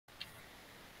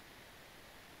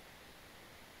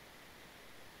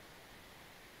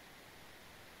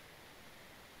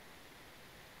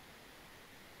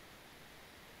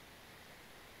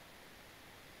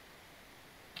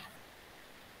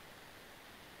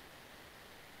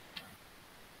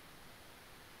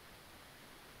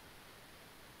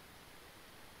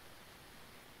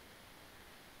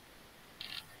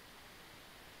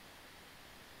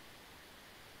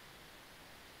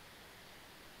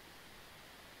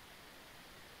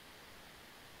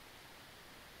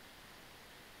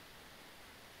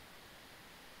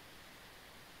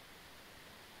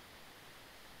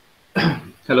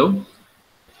Hello,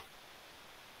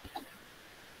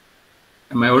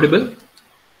 am I audible?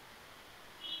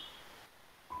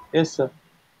 Yes, sir.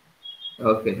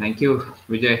 Okay, thank you,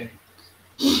 Vijay.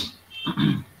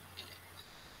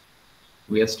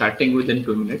 We are starting within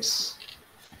 2 minutes.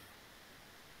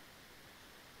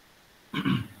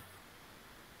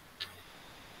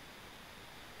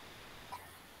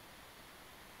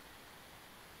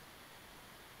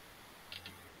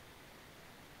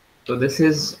 So this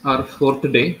is our fourth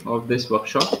day of this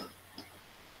workshop.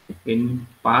 In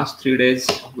past 3 days,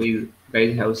 we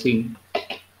guys have seen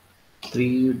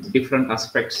three different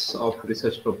aspects of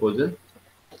research proposal,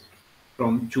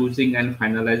 from choosing and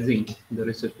finalizing the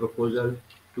research proposal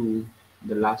to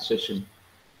the last session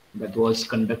that was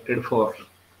conducted for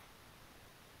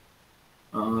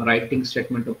writing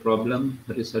statement of problem,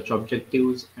 research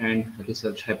objectives, and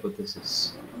research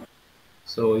hypothesis.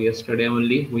 So yesterday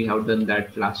only we have done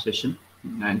that last session,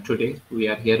 and today we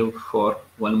are here for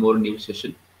one more new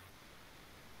session.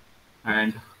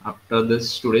 And after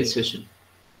this today's session,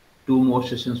 two more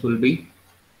sessions will be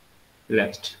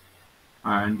left.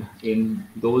 And in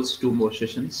those two more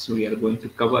sessions, we are going to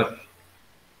cover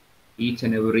each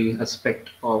and every aspect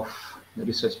of the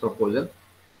research proposal.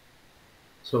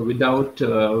 So without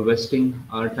wasting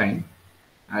our time,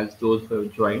 as those who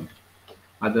have joined,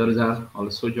 others are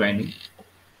also joining.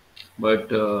 But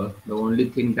the only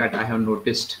thing that I have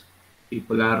noticed,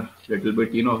 people are little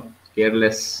bit,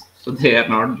 careless, so they are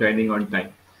not joining on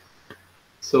time.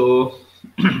 So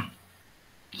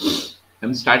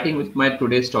I'm starting with my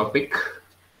today's topic,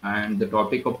 and the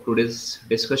topic of today's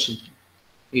discussion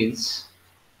is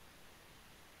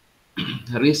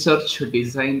research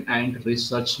design and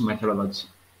research methodology.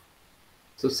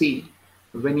 So see,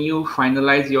 when you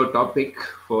finalize your topic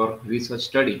for research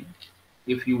study,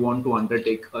 if you want to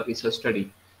undertake a research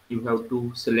study, you have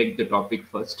to select the topic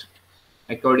first.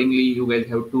 Accordingly, you guys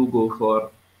have to go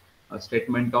for a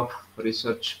statement of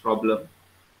research problem.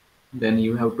 Then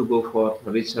you have to go for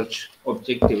research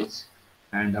objectives,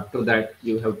 and after that,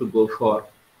 you have to go for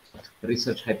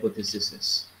research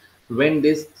hypotheses. When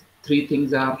these three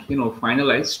things are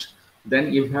finalized,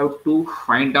 then you have to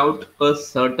find out a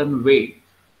certain way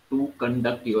to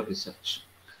conduct your research.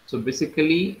 So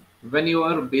basically, when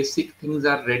your basic things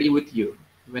are ready with you,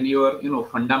 when your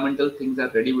fundamental things are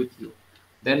ready with you,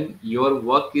 then your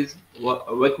work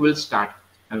will start.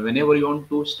 And whenever you want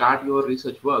to start your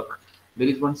research work, there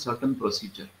is one certain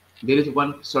procedure, there is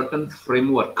one certain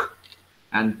framework,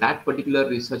 and that particular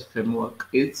research framework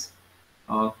is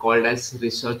called as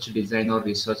research design or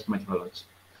research methodology.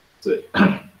 So,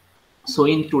 so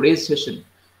in today's session,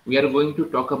 we are going to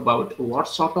talk about what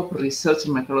sort of research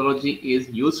methodology is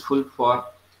useful for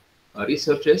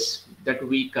researches that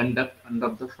we conduct under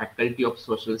the Faculty of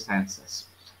Social Sciences.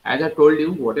 As I told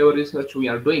you, whatever research we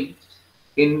are doing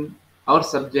in our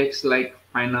subjects like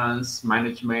finance,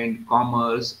 management,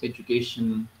 commerce,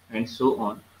 education, and so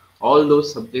on, all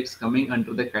those subjects coming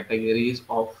under the category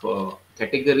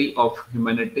of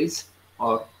humanities,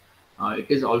 or it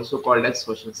is also called as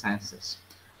social sciences.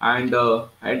 And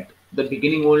at the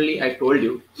beginning only, I told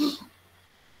you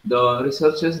the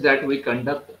researches that we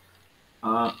conduct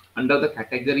under the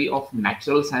category of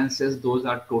natural sciences, those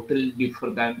are totally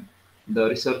different than the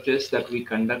researches that we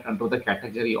conduct under the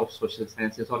category of social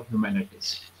sciences or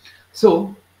humanities.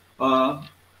 So, uh,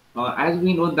 as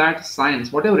we know that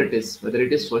science, whatever it is, whether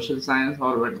it is social science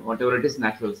or whatever it is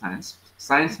natural science,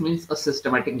 science means a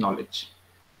systematic knowledge.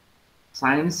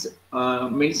 Science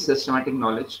means systematic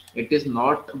knowledge. It is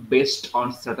not based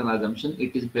on certain assumption.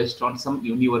 It is based on some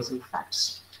universal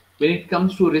facts. When it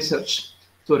comes to research,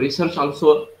 so research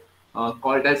also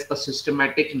called as a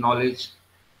systematic knowledge,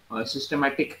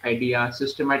 systematic idea,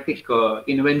 systematic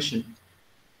invention,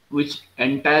 which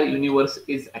entire universe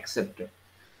is accepted.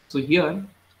 So here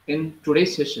in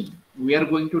today's session, we are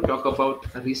going to talk about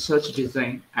research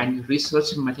design and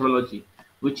research methodology,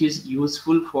 which is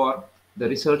useful for the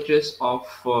researchers of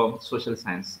social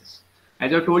sciences.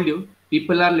 As I told you,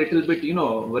 people are little bit,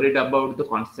 worried about the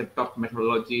concept of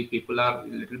methodology. People are a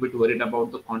little bit worried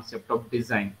about the concept of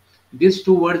design. These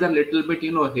two words are little bit,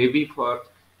 heavy for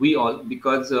we all,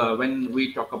 because when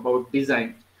we talk about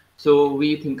design, so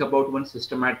we think about one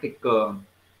systematic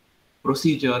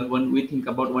procedure, when we think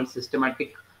about one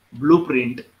systematic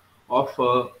blueprint of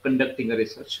conducting a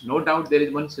research. No doubt there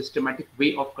is one systematic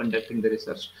way of conducting the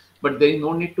research, but there is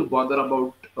no need to bother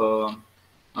about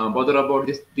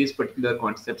these particular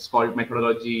concepts called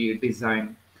methodology,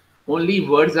 design. Only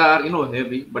words are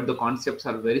heavy, but the concepts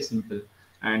are very simple.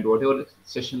 And whatever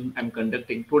session I'm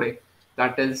conducting today,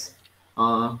 that is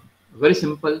very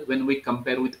simple when we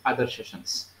compare with other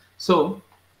sessions. So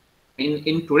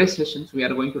in today's sessions, we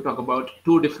are going to talk about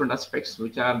two different aspects,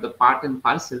 which are the part and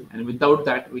parcel, and without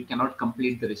that, we cannot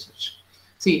complete the research.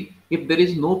 See, if there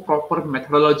is no proper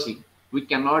methodology, we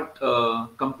cannot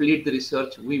complete the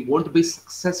research. We won't be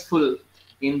successful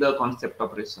in the concept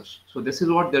of research. So this is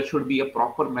what there should be a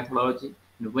proper methodology.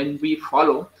 And when we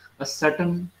follow a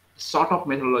certain sort of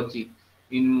methodology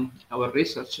in our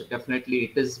research, definitely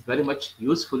it is very much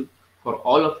useful for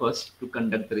all of us to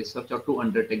conduct the research or to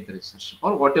undertake the research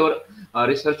or whatever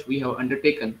research we have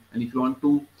undertaken. And if you want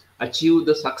to achieve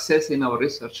the success in our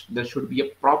research, there should be a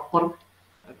proper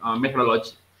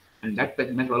methodology, and that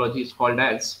methodology is called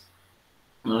as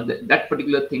that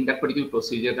particular thing, that particular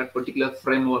procedure, that particular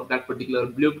framework, that particular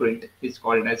blueprint is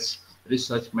called as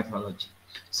research methodology.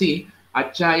 See,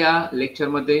 आजच्या या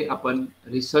लेक्चरमध्ये आपण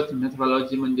research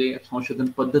methodology म्हणजे संशोधन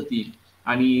पद्धती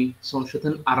आणि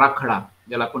संशोधन आराखडा,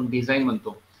 ज्याला आपण डिझाईन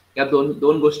म्हणतो, या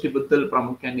दोन गोष्टीबद्दल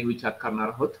प्रामुख्याने विचार करणार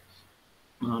आहोत.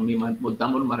 मी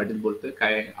मुद्दामून मराठीत बोलतोय,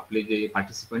 काय आपले जे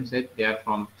पार्टिसिपंट्स आहेत they are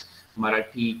from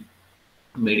Marathi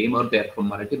medium or they're from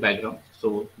Marathi background,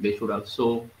 so they should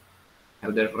also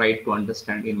have that right to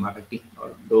understand in Marathi or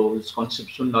those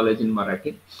conceptual knowledge in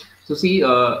Marathi. So see,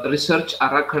 research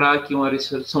आराखडा किंवा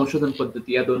रिसर्च संशोधन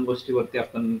पद्धती या दोन गोष्टीवरती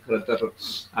आपण खरं तर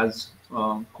आज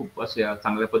खूप अशा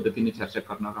चांगल्या पद्धतीने चर्चा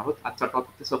करणार आहोत. आजचा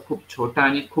टॉपिक तसा खूप छोटा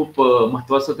आणि खूप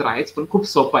महत्वाचा तर आहेच, पण खूप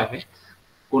सोपा आहे.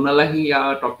 कोणालाही या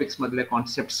टॉपिक्स मधल्या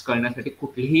कॉन्सेप्ट्स कळण्यासाठी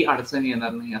कुठलीही अडचण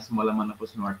येणार नाही असं मला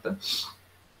मनापासून वाटतं.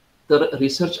 तर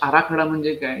रिसर्च आराखडा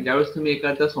म्हणजे काय? ज्यावेळेस तुम्ही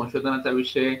एखादा संशोधनाचा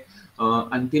विषय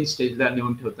अंतिम स्टेजला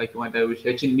नेऊन ठेवता किंवा त्या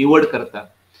विषयाची निवड करता,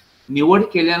 निवड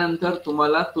केल्यानंतर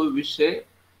तुम्हाला तो विषय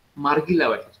मार्गी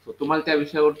लावायचा असतो. तुम्हाला त्या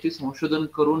विषयावरती संशोधन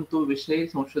करून तो विषय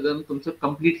संशोधन तुमचं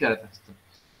कम्प्लीट करायचं असतं.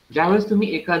 ज्यावेळेस तुम्ही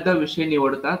एखादा विषय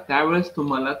निवडता त्यावेळेस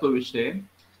तुम्हाला तो विषय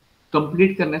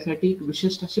कम्प्लीट करण्यासाठी एक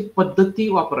विशिष्ट अशी पद्धती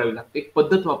वापरावी लागते, एक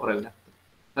पद्धत वापरावी लागते.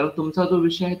 कारण तुमचा जो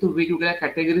विषय आहे तो वेगवेगळ्या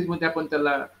कॅटेगरीजमध्ये आपण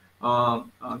त्याला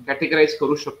कॅटेगराईज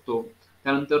करू शकतो.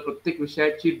 त्यानंतर प्रत्येक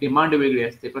विषयाची डिमांड वेगळी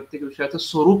असते, प्रत्येक विषयाचं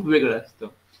स्वरूप वेगळं असतं.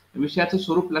 विषयाचं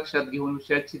स्वरूप लक्षात घेऊन,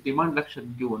 विषयाची डिमांड लक्षात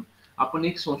घेऊन आपण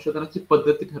एक संशोधनाची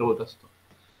पद्धती ठरवत असतो.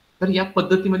 तर या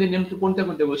पद्धतीमध्ये नेमके कोणत्या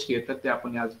कोणत्या गोष्टी येतात ते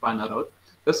आपण आज पाहणार आहोत.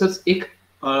 तसंच एक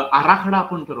आराखडा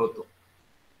आपण ठरवतो.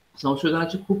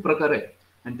 संशोधनाचे खूप प्रकार आहेत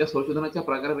आणि त्या संशोधनाच्या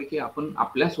प्रकारापैकी आपण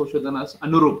आपल्या संशोधनास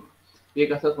अनुरूप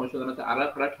एक असा संशोधनाचा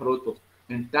आराखडा ठरवतो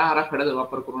आणि त्या आराखड्याचा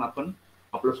वापर करून आपण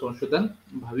आपलं संशोधन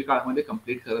भावी काळामध्ये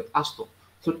कंप्लीट करत असतो.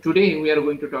 So today we are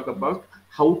going to talk about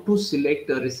how to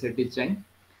select research design,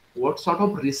 what sort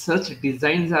of research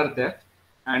designs are there,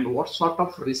 and what sort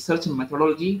of research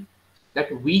methodology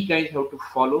that we guys have to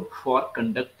follow for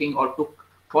conducting or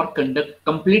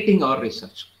completing our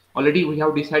research. Already we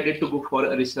have decided to go for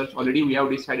a research, already we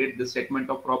have decided the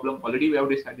statement of problem, already we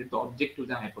have decided the objectives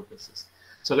and hypothesis.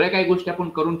 सगळ्या काही गोष्टी आपण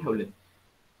करून ठेवले.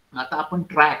 आता आपण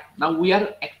track, now we are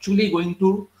actually going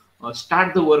to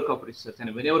start the work of research,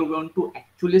 and whenever we want to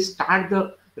actually start the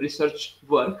research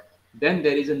work, then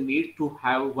there is a need to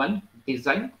have one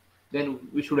design, then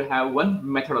we should have one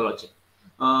methodology.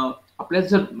 आपल्या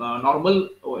जर normal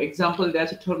example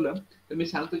द्यायचं ठरलं तर मी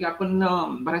सांगतो की आपण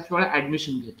बऱ्याच वेळा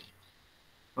ऍडमिशन घेतो,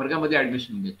 वर्गामध्ये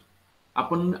ऍडमिशन घेतो.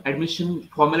 आपण ऍडमिशन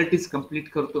फॉर्मॅलिटीज कम्प्लीट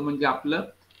करतो म्हणजे आपलं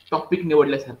टॉपिक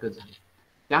निवडल्यासारखं झालं.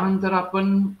 त्यानंतर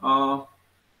आपण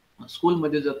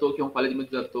स्कूलमध्ये जातो किंवा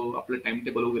कॉलेजमध्ये जातो, आपलं टाइम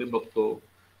टेबल वगैरे बघतो,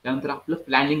 त्यानंतर आपलं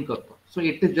प्लॅनिंग करतो. So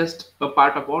it is just a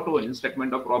part of what one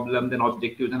statement of problem, then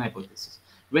objectives and hypothesis.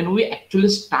 When we actually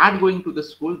start going to the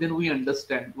school, then we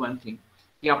understand one thing,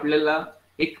 की आपल्याला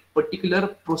एक particular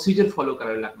procedure follow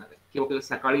करायला लागणार आहे, की आपल्याला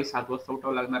सकाळी 7 वाजता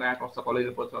उठावं लागणार आहे, 8 वाजता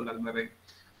कॉलेजला पोहोचावं लागणार आहे.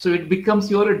 So it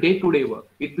becomes your day to day work,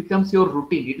 it becomes your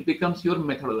routine, it becomes your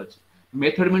methodology.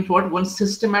 Method means what? One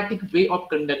systematic way of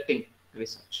conducting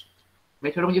research.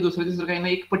 Method म्हणजे दुसरं तिसरं काही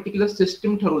नाही, एक पर्टिक्युलर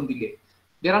सिस्टम ठरवून दिली आहे.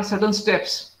 There are certain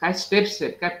steps. काय स्टेप्स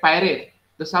आहेत, काय पायऱ्या आहेत.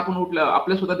 जसं आपण उठलं,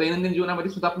 आपल्या सुद्धा दैनंदिन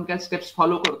जीवनामध्ये सुद्धा आपण काय स्टेप्स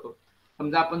फॉलो करतो.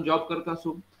 समजा आपण जॉब करत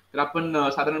असू तर आपण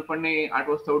साधारणपणे 8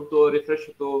 वाजता उठतो, रिफ्रेश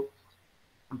होतो,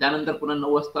 त्यानंतर पुन्हा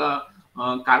 9 वाजता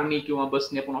कारने किंवा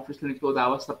बसने आपण ऑफिसला निघतो, 10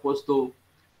 वाजता पोहोचतो.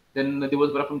 देन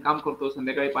दिवसभर आपण काम करतो,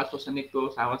 संध्याकाळी 5 वाजता निघतो,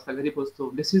 6 वाजता घरी पोहोचतो.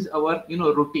 This is our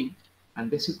routine and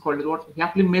this is called what? हे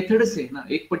आपली मेथडच आहे ना.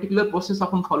 एक पर्टिक्युलर प्रोसेस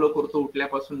आपण फॉलो करतो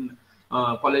उठल्यापासून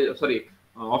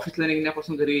ऑफिसला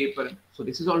निघण्यापासून घरी येईपर्यंत. So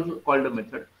this is also called a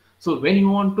method. So when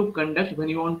you want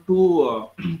to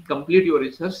complete your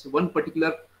research, one particular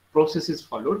process is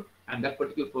followed, and that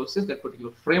particular process, that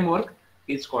particular framework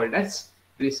is called as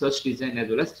research design as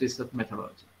well as research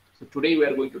methodology. So today we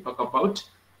are going to talk about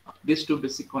these two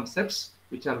basic concepts,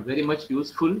 which are very much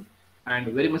useful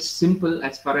and very much simple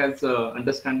as far as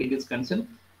understanding is concerned,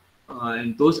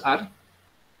 and those are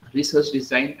research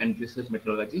design and research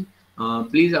methodology.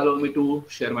 Please allow me to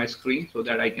share my screen so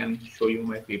that I can show you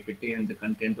my PPT and the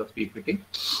content of PPT.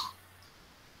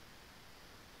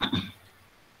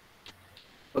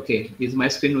 Okay, is my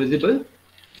screen visible?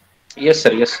 Yes,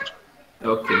 sir. Yes, sir.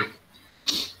 Okay.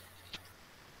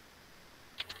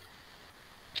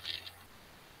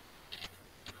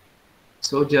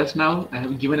 So just now I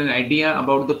have given an idea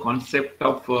about the concept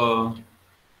of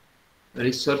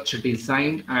research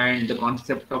design and the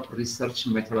concept of research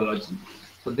methodology.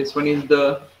 So this one is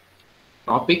the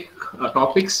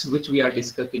topics which we are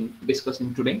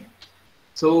discussing today.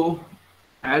 So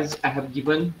as I have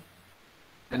given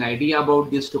an idea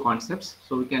about these two concepts,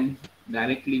 so we can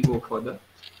directly go for the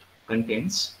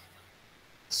contents.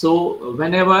 So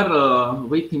whenever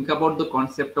we think about the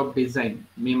concept of design,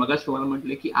 मी मगाशी तुम्हाला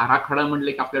म्हटले की आराखडा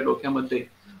म्हटले की आपल्या डोक्यामध्ये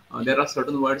there are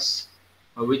certain words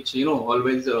which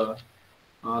always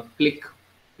click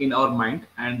in our mind,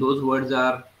 and those words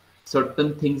are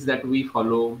certain things that we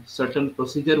follow, certain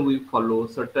procedure we follow,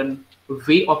 certain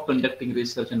way of conducting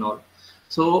research and all.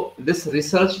 So this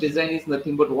research design is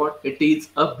nothing but what it is: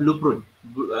 a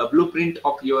blueprint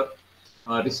of your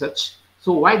research.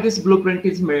 So why this blueprint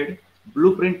is made?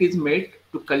 Blueprint is made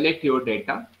to collect your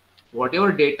data.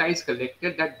 Whatever data is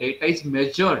collected, that data is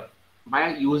measured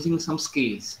by using some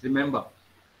scales. Remember,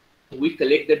 we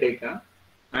collect the data,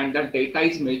 and that data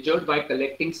is measured by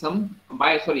collecting some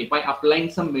by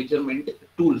applying some measurement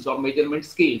tools or measurement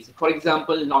scales. For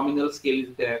example, nominal scale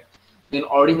is there, then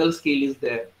ordinal scale is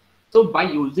there. So by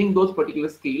using those particular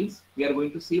scales, we are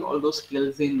going to see all those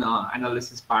skills in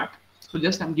analysis part. So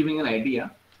just I'm giving an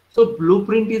idea. So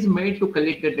blueprint is made to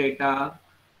collect the data,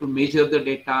 to measure the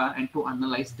data, and to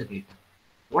analyze the data.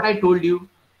 What I told you,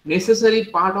 necessary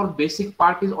part or basic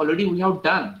part is already we have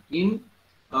done in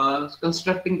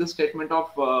constructing the statement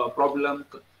of problem,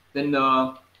 then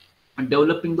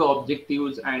developing the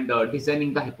objectives and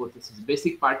designing the hypothesis.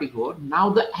 Basic part is over. Now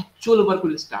the actual work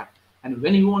will start. And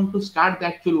when you want to start the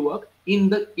actual work, in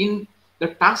the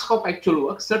task of actual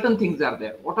work, certain things are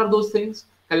there. What are those things?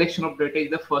 Collection of data is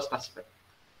the first aspect.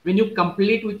 When you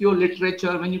complete with your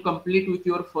literature, when you complete with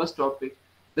your first topic,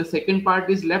 the second part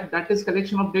is left, that is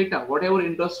collection of data. Whatever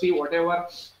industry, whatever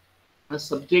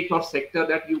subject or sector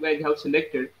that you guys have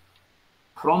selected,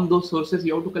 from those sources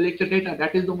you have to collect the data.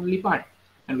 That is the only part.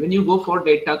 And when you go for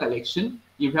data collection,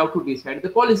 you have to decide the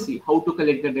policy, how to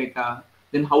collect the data,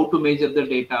 then how to measure the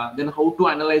data, then how to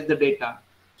analyze the data.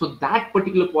 So that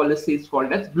particular policy is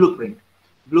called as blueprint.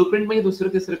 Blueprint म्हणजे दुसरं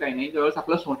तिसरं काही नाही. ज्यावेळेस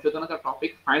आपला संशोधनाचा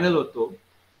topic final होतो,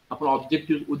 आपण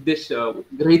ऑब्जेक्टिव्ह उद्देश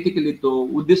ग्रहित लिहितो,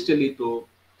 उद्दिष्ट लिहितो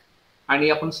आणि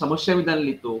आपण समस्या विधान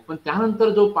लिहितो. पण त्यानंतर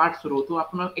जो पार्ट सुरू होतो,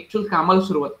 आपण ऍक्च्युअल कामाला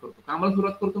सुरुवात करतो. कामाला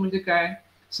सुरुवात करतो म्हणजे काय?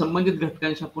 संबंधित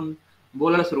घटकांशी आपण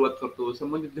बोलायला सुरुवात करतो,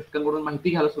 संबंधित घटकांकडून माहिती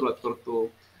घ्यायला सुरुवात करतो,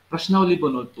 प्रश्नावली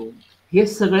बनवतो. हे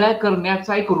सगळ्या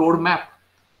करण्याचा एक रोड मॅप,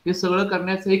 हे सगळं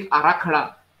करण्याचा एक आराखडा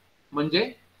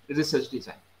म्हणजे रिसर्च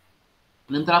डिझाइन.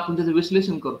 नंतर आपण त्याचं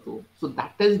विश्लेषण करतो. So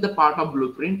that is the part of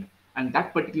blueprint, and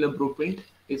that particular blueprint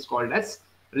is called as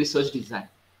research design.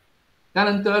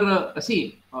 त्यानंतर अशी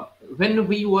व्हेन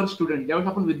वी वर स्टुडंट, ज्यावेळेस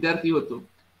आपण विद्यार्थी होतो,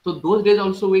 so those days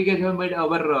also we have made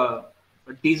our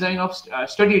design of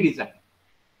study design.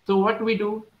 So what we do,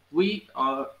 we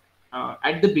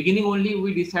at the beginning only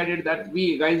we decided that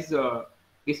we guys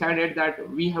decided that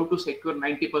we have to secure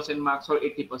 90% marks or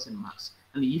 80% marks.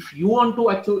 And if you want to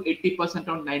achieve 80%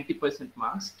 or 90%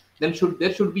 marks, then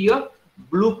there should be a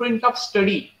blueprint of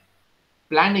study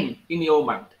planning in your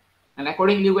mind. And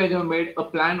accordingly, we have made a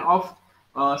plan of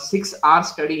 6 hour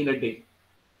study in a day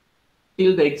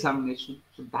till the examination.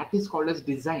 So that is called as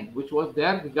design, which was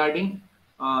there regarding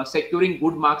securing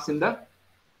good marks in the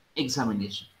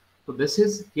examination. So this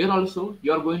is here also,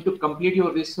 you are going to complete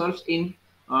your research in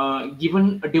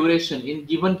given duration, in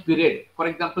given period, for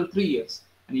example 3 years.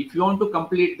 And if you want to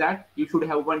complete that, you should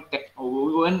have one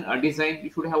design, you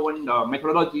should have one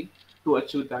methodology to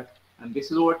achieve that. And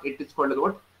this is what it is called as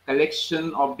what?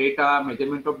 Collection of data,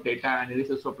 measurement of data,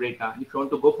 analysis of data. And if you want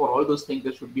to go for all those things,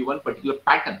 there should be one particular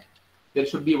pattern, there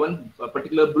should be one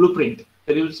particular blueprint,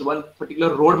 there is one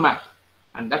particular roadmap,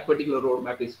 and that particular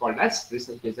roadmap is called as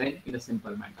research design in a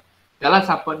simple manner. त्यालाच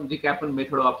आपण जे काय आपण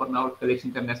method वापरणार आहोत collection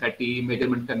करण्यासाठी,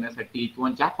 measurement करण्यासाठी, किंवा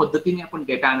ज्या पद्धतीने आपण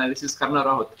डेटा अनालिसिस करणार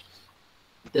आहोत,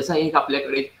 त्याचा एक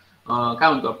आपल्याकडे काय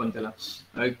म्हणतो आपण त्याला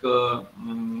एक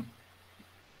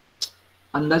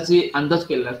अंदाज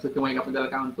केलेला असतो, किंवा एक आपण त्याला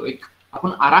काय म्हणतो, एक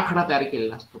आपण आराखडा तयार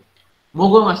केलेला असतो.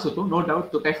 मोगम असतो तो, नो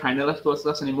डाऊट, तो काही फायनल असतो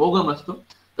असं नाही, मोगम असतो.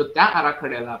 तर त्या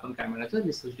आराखड्याला आपण काय म्हणायचं?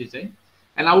 Research design.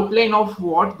 An outline of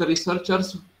what the researchers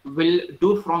will do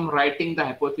from writing the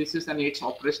hypothesis and its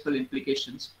operational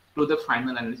implications to the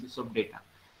final analysis of data.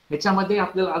 ह्याच्यामध्ये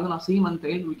आपल्याला अजून असंही म्हणता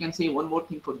येईल, we can say one more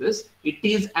thing for this, it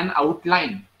is an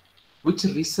outline which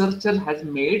researcher has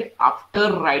made after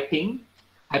writing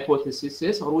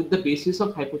hypotheses, or with the basis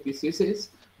of hypotheses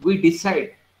we decide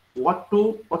what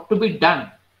to be done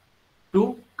to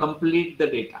complete the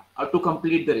data or to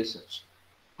complete the research.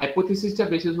 हायपोथेसिसच्या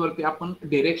बेसिसवरती आपण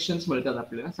directions मिळतात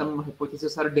आपल्याला. सम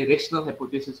hypothesis are directional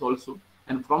hypothesis also,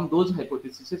 and from those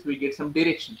hypotheses we get some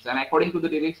directions, and according to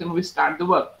the direction we start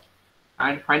the work,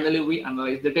 and finally we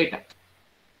analyze the data.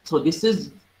 So this is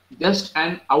just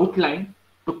an outline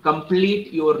to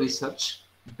complete your research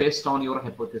based on your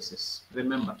hypothesis.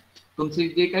 Remember, तुमचे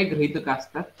जे काही गृहीतक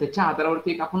असतात त्याच्या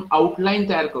आधारावरती एक आपण outline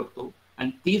तयार करतो,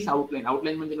 आणि तीच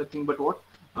आउटलाईन म्हणजे नथिंग बट वॉट,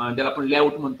 ज्याला आपण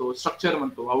लेआउट म्हणतो, स्ट्रक्चर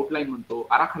म्हणतो, आउटलाईन म्हणतो,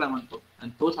 आराखडा म्हणतो,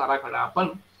 आणि तोच आराखडा आपण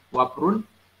वापरून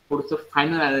पुढचं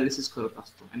फायनल अनालिसिस करत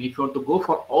असतो. आणि if you want to go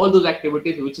for all those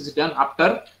activities which is done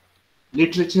after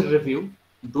literature review,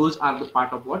 those are the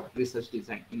part of what research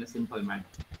design in a simple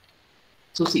manner.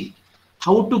 So see,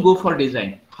 how to go for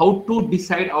design, how to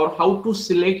decide or how to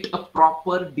select a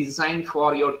proper design for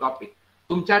your topic.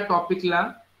 तुमच्या टॉपिकला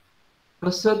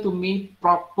कसं तुम्ही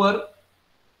proper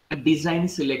design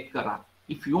select करा.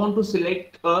 If you want to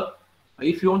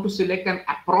select an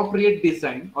appropriate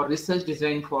design or research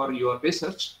design for your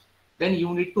research, then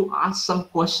you need to ask some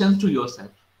questions to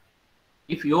yourself.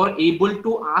 If you are able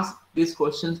to ask these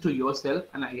questions to yourself,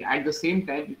 and at the same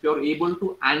time if you are able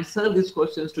to answer these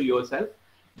questions to yourself,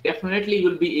 definitely you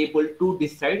will be able to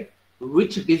decide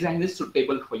which design is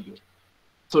suitable for you.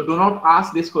 So do not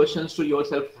ask these questions to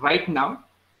yourself right now.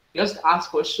 Just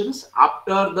ask questions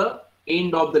after the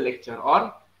end of the lecture or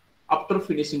after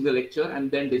finishing the lecture, and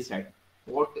then decide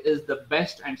what is the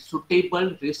best and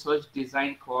suitable research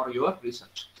design for your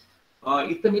research.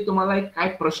 इथं मी तुम्हाला एक काय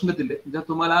प्रश्न दिले, जर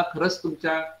तुम्हाला खरंच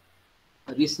तुमच्या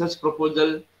रिसर्च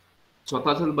प्रपोजल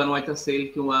स्वतःच बनवायचं असेल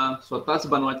किंवा स्वतःच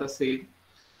बनवायचं असेल,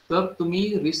 तर तुम्ही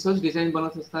रिसर्च डिझाईन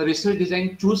बनवत असताना, रिसर्च डिझाईन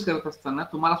चूज करत असताना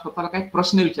तुम्हाला स्वतःला काही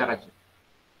प्रश्न विचारायचे,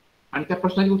 आणि त्या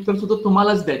प्रश्नाचे उत्तर सुद्धा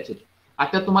तुम्हालाच द्यायचे.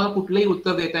 आता तुम्हाला कुठलंही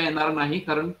उत्तर देता येणार नाही,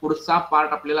 कारण पुढचा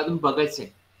पार्ट आपल्याला अजून बघायचा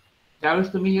आहे.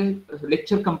 त्यावेळेस तुम्ही हे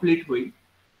लेक्चर कम्प्लीट होईल,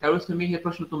 त्यावेळेस तुम्ही हे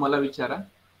प्रश्न तुम्हाला विचारा,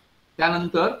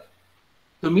 त्यानंतर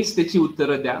तुम्हीच त्याची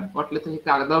उत्तरं द्या. वाटलं तर हे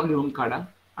कागदावर लिहून काढा,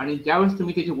 आणि ज्यावेळेस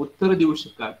तुम्ही त्याची उत्तरं देऊ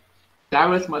शकाल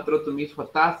त्यावेळेस मात्र तुम्ही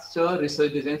स्वतःच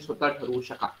रिसर्च डिझाईन स्वतः ठरवू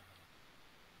शकाल,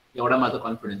 एवढा माझा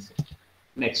कॉन्फिडन्स आहे.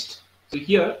 Next, so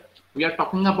here we are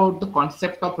talking about the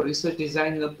concept of research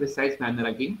design in a precise manner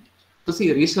again. So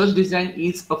see, research design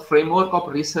is a framework of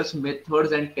research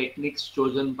methods and techniques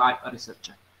chosen by a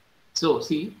researcher. So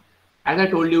see, as I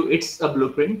told you, it's a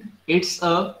blueprint, it's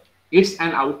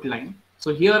an outline.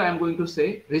 So here I am going to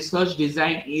say research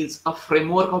design is a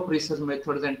framework of research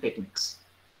methods and techniques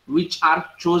which are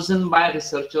chosen by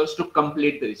researchers to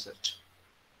complete the research.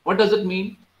 What does it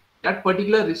mean? That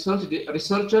particular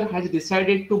researcher has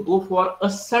decided to go for a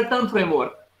certain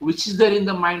framework which is there in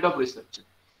the mind of researcher.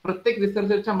 प्रत्येक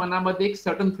रिसर्चरच्या मनामध्ये एक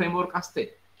certain framework असते.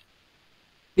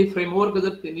 ते framework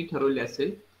जर त्यांनी ठरवले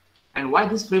असेल, and why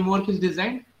this framework is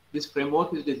designed? This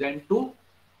framework is designed to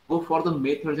go for the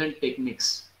methods and techniques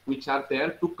which are there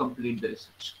to complete the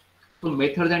research. So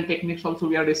methods and techniques also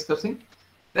we are discussing.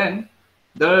 Then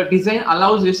the design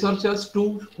allows researchers to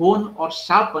hone or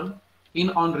sharpen in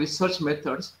on research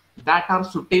methods that are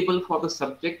suitable for the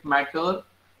subject matter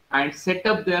and set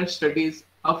up their studies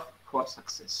up for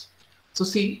success. So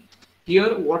see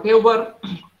here, whatever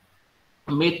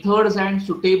methods and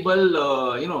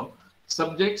suitable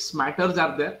subjects matters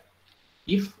are there,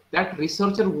 if that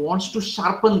researcher wants to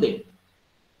sharpen them,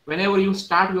 whenever you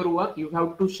start your work you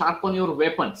have to sharpen your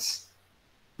weapons.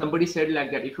 Somebody said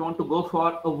like that, if you want to go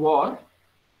for a war,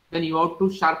 then you have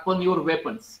to sharpen your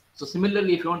weapons. So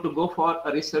similarly, if you want to go for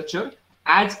a researcher,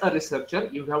 as a researcher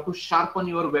you have to sharpen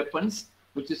your weapons,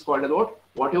 which is called about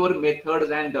whatever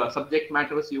methods and subject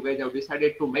matters you guys have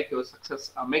decided to make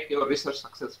your research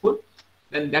successful,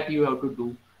 then that you have to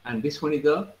do. And this one is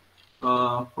the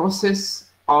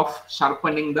process of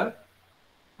sharpening the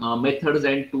methods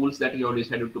and tools that you have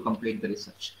decided to complete the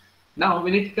research. Now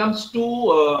when it comes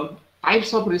to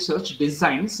types of research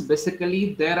designs,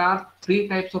 basically there are 3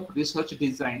 types of research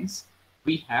designs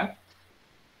we have.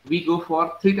 We go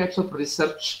for 3 types of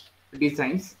research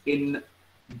designs in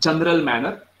general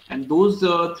manner, and those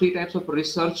 3 types of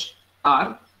research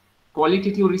are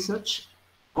qualitative research,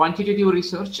 quantitative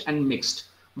research and mixed.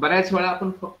 बऱ्याच वेळा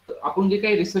आपण जे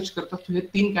काही research करत असतो हे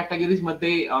 3 categories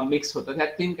मध्ये mix होतात. ह्या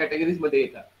 3 categories मध्ये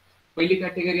येतात. पहिली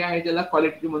कॅटेगरी आहे ज्याला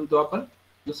क्वालिटेटिव्ह म्हणतो आपण,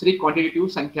 दुसरी क्वांटिटेटिव्ह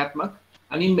संख्यात्मक,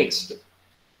 आणि मिक्स्ड.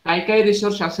 काही काही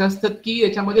रिसर्च असे असतात की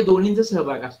याच्यामध्ये दोन्हींचा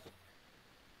सहभाग असतो.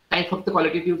 काही फक्त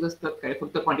क्वालिटेटिव्ह असतात, काही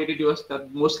फक्त क्वांटिटेटिव्ह असतात.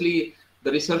 Mostly the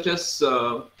researchers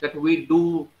that we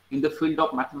do in the field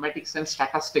of mathematics and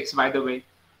statistics, by the way,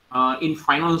 in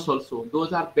finance also,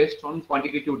 those are based on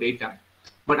quantitative data.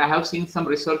 But I have seen some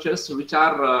researchers which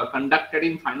are conducted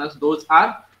in finance, those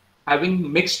are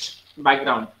having mixed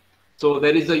background. So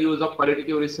there is a use of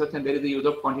qualitative research and there is a use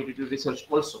of quantitative research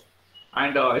also.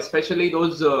 And especially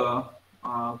those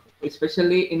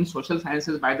especially in social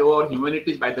sciences, by the way, or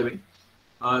humanities, by the way,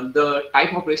 the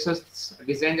type of research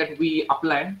design that we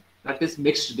apply, that is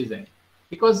mixed design,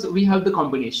 because we have the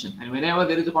combination, and whenever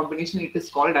there is a combination, it is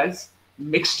called as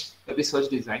mixed research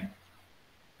design.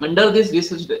 Under these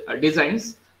research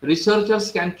designs,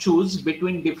 researchers can choose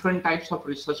between different types of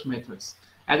research methods.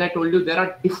 As I told you, there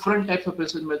are different types of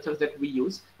research methods that we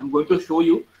use. I'm going to show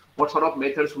you what sort of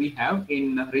methods we have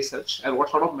in research and what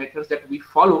sort of methods that we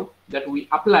follow, that we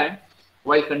apply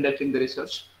while conducting the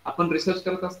research. आपण research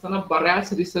करत असताना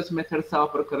बऱ्याच research मेथडचा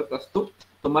वापर करत असतो.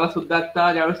 तुम्हाला सुद्धा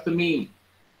आता ज्यावेळेस तुम्ही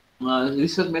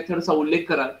रिसर्च मेथडचा उल्लेख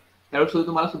कराल त्यावेळेस सुद्धा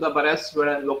तुम्हाला सुद्धा बऱ्याच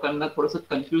वेळा लोकांना थोडंसं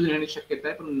कन्फ्युजन येण्याची शक्यता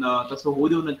आहे, पण तसं होऊ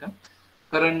देऊ नका.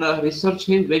 कारण रिसर्च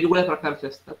हे वेगवेगळ्या प्रकारचे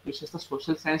असतात. विशेषतः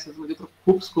सोशल सायन्सेस मध्ये तर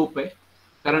खूप स्कोप आहे.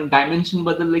 कारण डायमेन्शन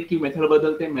बदलले की मेथड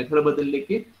बदलते, मेथड बदलले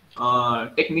की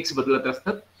टेक्निक्स बदलत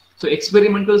असतात. सो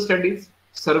experimental studies,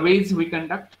 surveys we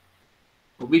conduct,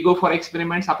 we go for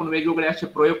experiments. आपण वेगवेगळे असे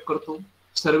प्रयोग करतो,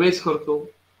 सर्वेज करतो,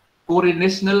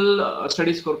 कोरिलेशनल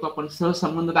स्टडीज करतो. आपण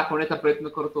सहसंबंध दाखवण्याचा प्रयत्न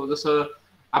करतो, जसं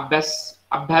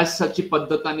अभ्यासाची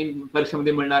पद्धत आणि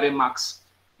परीक्षेमध्ये मिळणारे marks.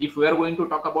 If we are going to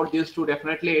talk about these two,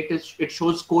 definitely it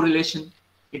shows correlation.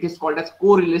 It is called as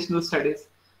correlational studies.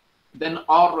 Then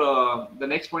the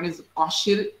next one is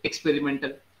Cauchy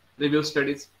experimental review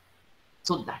studies.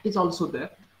 So that is also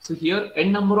there. So here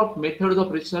n number of methods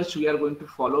of research we are going to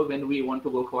follow when we want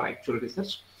to go for actual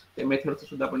research. The methods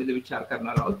सुद्धा आपण इथे विचार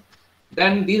करणार आहोत.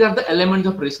 Then these are the elements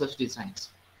of research designs.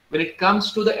 When it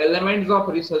comes to the elements of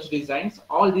research designs,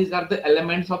 all these are the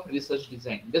elements of research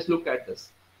design. Just look at this.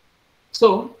 So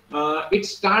it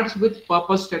starts with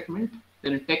purpose statement,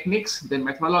 then techniques, then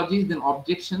methodologies, then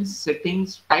objections,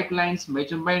 settings, pipelines,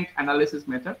 measurement, analysis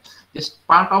method. Just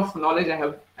part of knowledge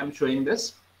I'm showing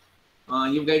this.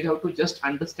 You guys have to just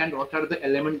understand what are the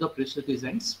elements of research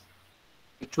designs.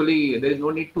 Actually, there is no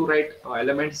need to write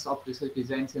elements of research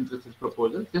designs in research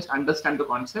proposal. Just understand the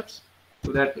concepts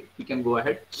so that we can go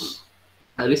ahead.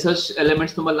 Research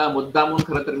elements तुम्हाला मुद्दामून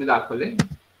खरं तर मी दाखवले.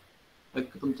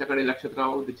 तुमच्याकडे लक्षात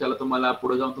राहू त्याच्याला तुम्हाला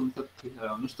पुढे जाऊन तुमचं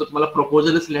नुसतं तुम्हाला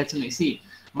प्रपोजलच लिहायचं नाही. सी,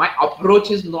 my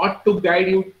approach is not to guide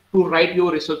you to right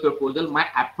your research proposal. My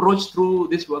approach through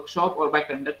this workshop और bye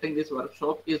conducting this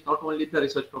workshop is not only the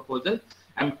research proposal.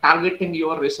 I am targeting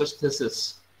your research thesis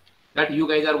that you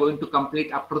guys are going to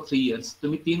complete after 3 years.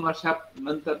 तुम्ही 3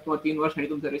 वर्षानंतर किंवा 3 वर्षांनी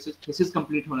तुमचा research thesis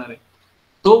complete होणार आहे.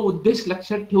 तो उद्देश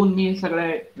लक्षात ठेवून मी हे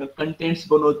सगळे कंटेंट्स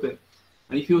बनवतोय.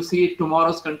 And if you see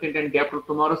tomorrow's content and day after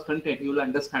tomorrow's content, you will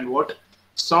understand what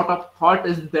sort of thought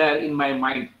is there in my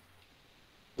mind,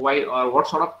 while or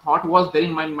what sort of thought was there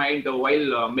in my mind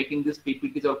while making these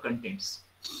PPTs or contents.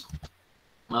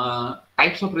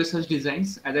 Types of research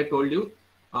designs, as I told you,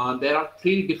 there are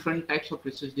 3 different types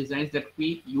of research designs that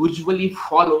we usually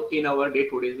follow in our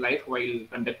day-to-day life while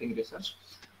conducting research.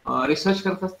 Research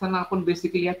करत असताना आपण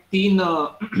basically या 3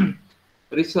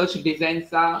 research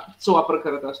डिझाईनचा वापर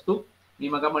करत असतो. मी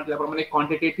मग म्हटल्याप्रमाणे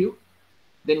quantitative,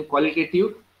 then qualitative,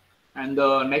 and the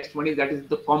next one is that is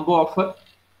the combo offer,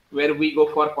 where we go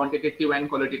for quantitative and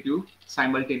qualitative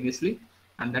simultaneously,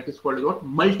 and that is called what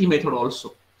multi method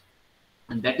also,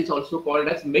 and that is also called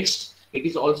as mixed. It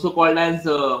is also called as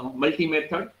multi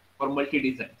method or multi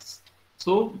designs.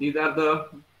 So these are the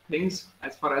things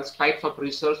as far as types of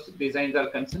research designs are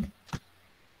concerned.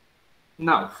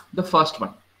 Now the first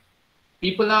one,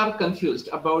 people are confused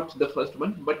about the first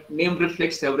one, but name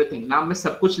reflects everything. नाम में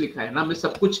सब कुछ लिखा है, नाम में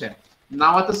सब कुछ है,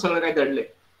 नावात सगळं काय दडलंय.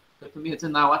 तर तुम्ही ह्याचा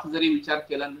नावाचा जरी विचार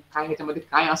केला काय ह्याच्यामध्ये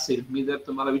काय असेल, मी जर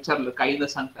तुम्हाला विचारलं काही न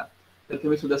सांगता तर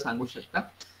तुम्ही सुद्धा सांगू शकता.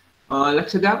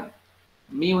 लक्ष द्या,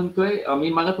 मी म्हणतोय, मी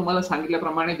मागे तुम्हाला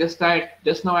सांगितल्याप्रमाणे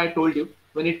just now I told you,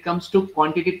 when it comes to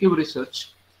quantitative research,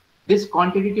 this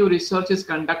quantitative research is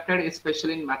conducted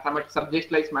especially in mathematics,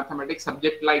 subject like mathematics,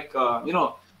 subject like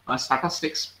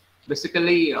statistics.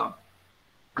 Basically,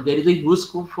 there is a huge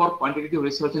scope for quantitative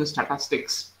research in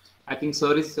statistics. I think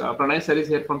Pranay sir is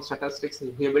here from statistics.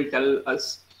 He will tell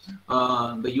us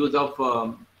the use of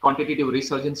quantitative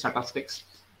research in statistics.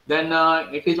 Then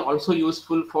it is also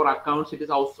useful for accounts. It is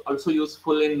also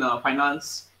useful in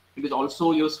finance. It is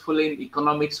also useful in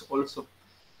economics also.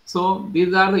 So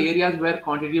these are the areas where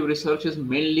quantitative research is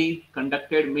mainly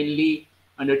conducted, mainly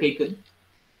undertaken.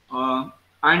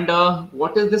 And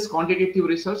what is this quantitative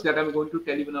research that I'm going to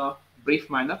tell you in a brief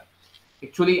manner?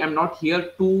 Actually, I'm not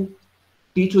here to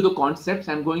teach you the concepts.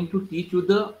 I'm going to teach you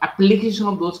the application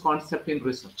of those concepts in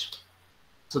research.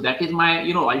 So that is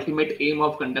my ultimate aim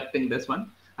of conducting this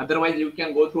one. Otherwise, you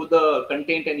can go through the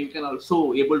content and you can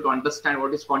also able to understand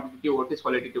what is quantitative, what is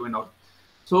qualitative, and all.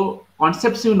 So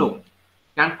concepts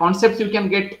and concepts you can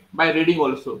get by reading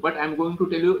also. But I'm going to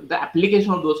tell you the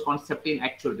application of those concepts in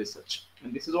actual research,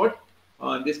 and this is what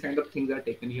this kind of things are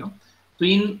taken here. So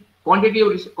in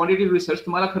quantitative research,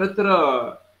 तुम्हाला खरं तर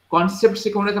concept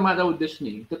शिकवण्याचा माझा उद्देश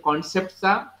नाही. तर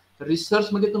कॉन्सेप्टचा research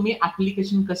मध्ये तुम्ही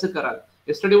application कसं कराल.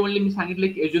 येस्टरडे ओनली मी सांगितलं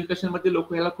की एज्युकेशन मध्ये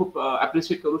लोक याला खूप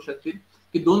अप्रिशिएट करू शकतील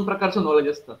की दोन प्रकारचं नॉलेज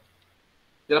असतं.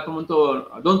 त्याला आपण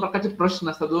म्हणतो दोन प्रकारचे प्रश्न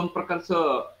असतात, दोन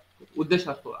प्रकारचं उद्देश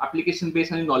असतो, ऍप्लिकेशन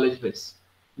बेस आणि नॉलेज बेस.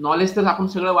 नॉलेज तर आपण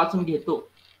सगळं वाचून घेतो,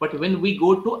 but when we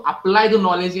go to apply the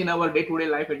knowledge in our day to day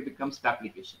life it becomes the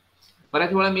application.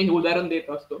 बऱ्याच वेळा मी हे उदाहरण देत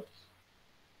असतो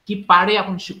की पाडे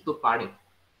आपण शिकतो.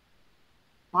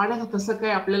 पाड्याचा तसं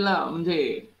काय आपल्याला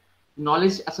म्हणजे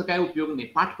नॉलेज असं काय उपयोग नाही.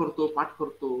 पाठ करतो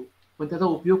पण त्याचा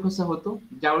उपयोग कसा होतो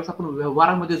ज्यावेळेस आपण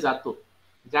व्यवहारामध्ये जातो,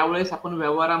 ज्यावेळेस आपण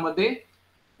व्यवहारामध्ये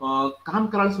काम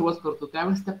करायला सुरुवात करतो,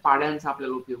 त्यावेळेस त्या पाड्यांचा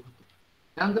आपल्याला उपयोग होतो.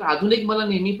 त्यानंतर अजून एक मला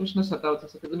नेहमी प्रश्न सतावत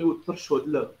असं त्याचं मी उत्तर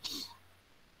शोधलं.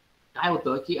 काय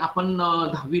होतं की आपण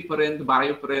 10वी पर्यंत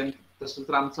 12वी पर्यंत तसं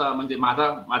तर आमचा म्हणजे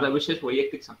माझा विशेष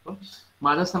वैयक्तिक सांगतो,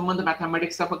 माझा संबंध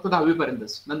मॅथमॅटिक्सचा फक्त 10वी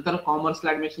पर्यंतच. नंतर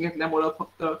कॉमर्सला ऍडमिशन घेतल्यामुळं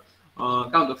फक्त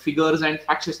काय म्हणतो फिगर्स अँड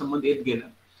फॅक्टशी संबंध येत गेलं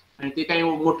आणि ते काही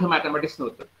मोठं मॅथमॅटिक्स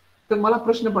नव्हतं. तर मला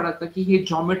प्रश्न पडायचा की हे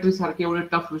जॉमेट्री सारखे एवढे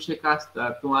टफ विषय का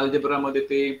असतात किंवा अल्जेब्रामध्ये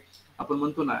ते आपण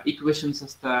म्हणतो ना इक्वेशन्स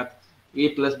असतात, a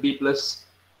 + b +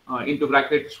 into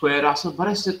bracket square, असं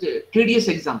बरेचसे टीडीएस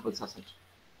एक्झाम्पल्स असायचे.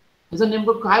 त्याचा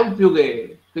नेमकं काय उपयोग आहे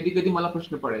कधी कधी मला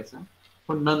प्रश्न पडायचा.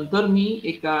 पण नंतर मी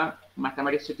एका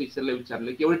मॅथमॅटिक्सच्या टीचरला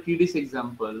विचारलं की एवढे टीडीएस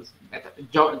एक्झाम्पल्स,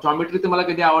 जॉमेट्री तर मला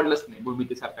कधी आवडलंच नाही,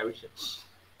 भूमितीसारखा विषय,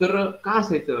 तर का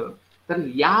असायचं. तर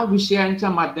या विषयांच्या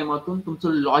माध्यमातून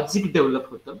तुमचं लॉजिक डेव्हलप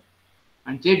होतं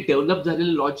आणि जे डेव्हलप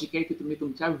झालेलं लॉजिक आहे ते तुम्ही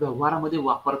तुमच्या व्यवहारामध्ये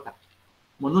वापरता.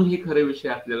 म्हणून हे खरे विषय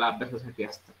आपल्याला अभ्यासासाठी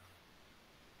असतात.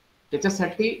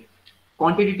 त्याच्यासाठी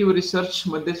क्वांटिटेटिव्ह रिसर्च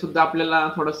मध्ये सुद्धा आपल्याला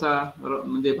थोडासा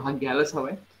म्हणजे भाग घ्यायलाच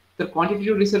हवाय. तर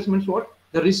quantitative research means what?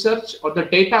 The research or the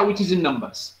data which is in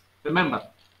numbers. Remember,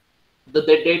 the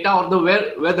data or the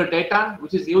where the data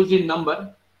which is used in number,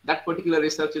 that particular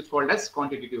research is called as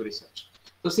quantitative research.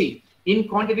 So see, in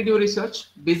quantitative research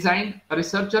design, a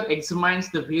researcher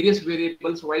examines the various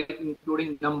variables while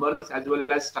including numbers as well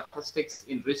as statistics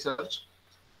in research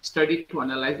study to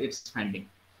analyze its finding.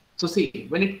 So see,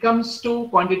 when it comes to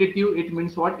quantitative, it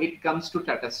means what? It comes to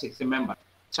statistics. Remember,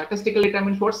 statistical data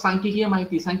means what? सांख्यिकीय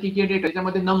माहिती, सांख्यिकीय data,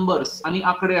 त्याच्यामध्ये numbers आणि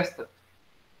आकडे असतात.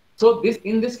 So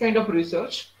in this kind of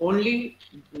research, only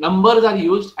numbers are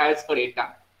used as a data,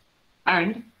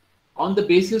 and on the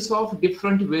basis of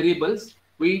different variables,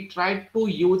 we try to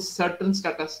use certain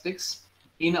statistics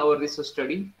in our research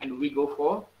study, and we go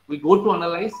to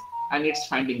analyze and its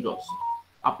findings also.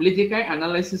 आपले जे काय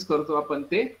analysis करतो आपण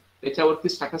ते त्याच्यावरती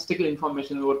statistical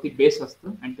information वरती base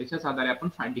असतं आणि त्याच्याच आधारे आपण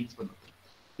फाइंडिंग्स बनवतो.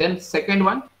 Then second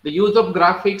one, the use of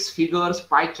graphics, figures,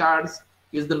 pie charts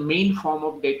is the main form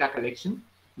of data collection.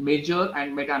 Measurement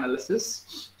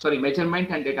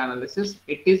and data analysis.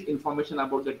 It is information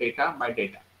about the data by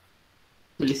data.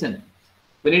 So listen,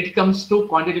 when it comes to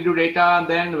quantitative data,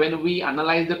 then when we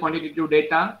analyze the quantitative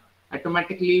data,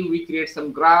 automatically we create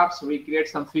some graphs, we create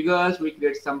some figures, we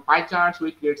create some pie charts,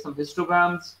 we create some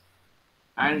histograms,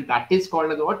 and that is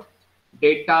called as what?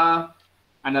 Data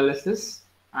analysis.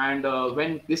 And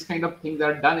when this kind of things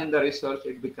are done in the research,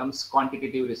 it becomes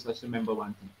quantitative research. Remember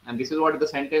one thing, and this is what the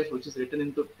sentence which is written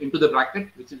into the bracket,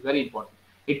 which is very important.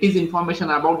 It is information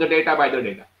about the data by the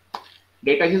data.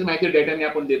 Data चीच माहिती डेटाने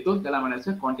आपण देतो, त्याला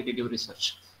म्हणायचं quantitative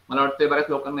research. मला वाटतं बऱ्याच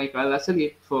लोकांना कळलं असेल.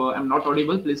 If I am not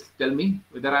Audible, please tell me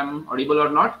whether I am audible or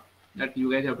not. That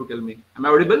you guys have to tell me. Am I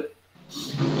audible?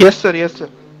 Yes, sir. Yes, sir.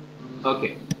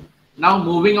 Okay. Now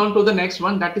moving on to the next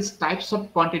one, that is types of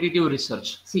quantitative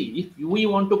research. See, if we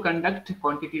want to conduct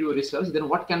quantitative research, then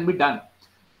what can be done?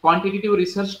 Quantitative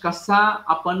research कसा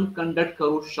आपण conduct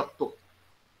करू शकतो?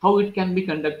 How it can be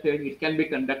conducted? It can be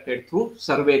conducted through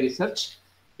survey research.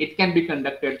 It can be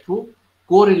conducted through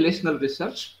correlational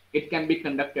research. It can be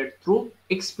conducted through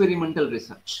experimental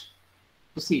research.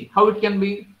 So see how it can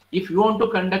be. If you want to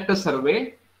conduct a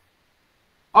survey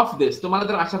of this, तुम्हाला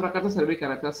जर अशा प्रकारचा सर्वे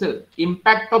करायचा असेल,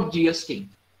 impact of GST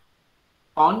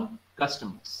on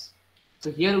customers.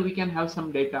 So here we can have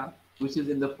some data which is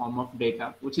in the form of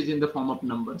data, which is in the form of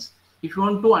numbers. If you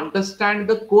want to understand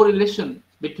the correlation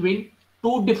between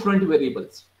two different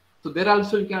variables, So there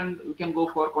also you can go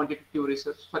for quantitative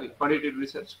research. Quantitative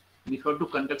research. And if you want to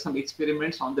conduct some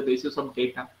experiments on the basis of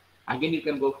data, again you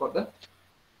can go for the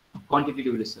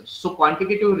quantitative research. So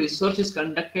quantitative research is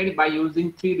conducted by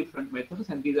using three different methods,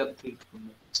 and these are the three different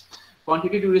methods.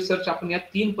 Quantitative research आपण या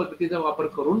तीन पद्धतीचा वापर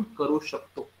करून करू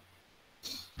शकतो.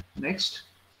 Next,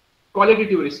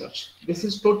 qualitative research. This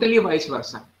is totally vice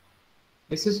versa.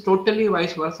 This is totally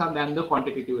vice versa than the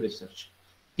quantitative research.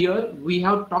 Here we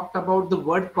have talked about the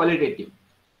word qualitative.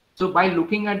 So by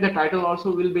looking at the title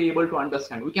also we'll be able to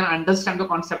understand. We can understand the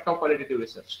concept of qualitative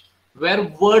research, where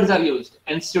words are used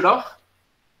instead of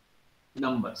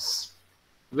numbers.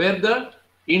 Where the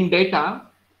in data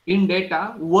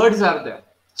words are there,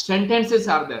 sentences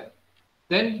are there,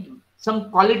 then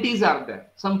some qualities are there,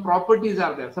 some properties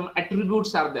are there, some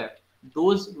attributes are there,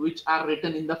 those which are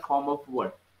written in the form of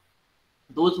word,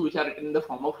 those which are written in the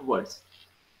form of words.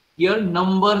 Here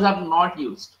numbers are not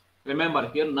used. Remember,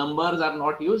 here numbers are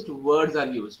not used, words are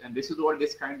used, and this is what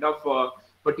this kind of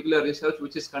particular research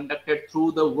which is conducted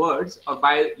through the words or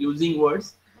by using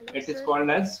words, it is called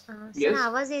as yes.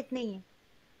 आवाज येत नाहीये.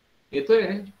 येतोय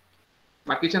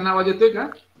बाकीच्यांना आवाज येतोय का?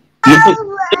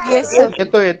 Yes, sir.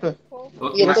 येतोय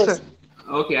Okay, Yes, sir.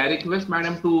 okay. I request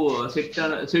madam to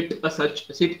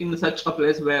sit in such a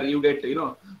place where you get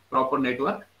proper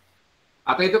network.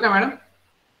 आता येतो का मॅडम?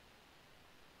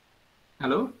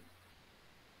 हॅलो,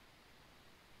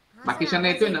 बाकीच्यांना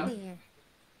येतोय ना?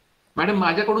 मॅडम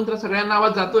माझ्याकडून तर सगळ्यांना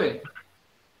आवाज जातोय.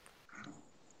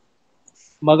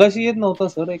 मगाशी येत नव्हता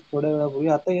सर, एक थोड्या वेळापूर्वी.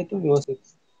 आता येतो व्यवस्थित.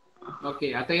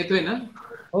 ओके, आता येतोय ना?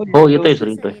 हो येतोय सर,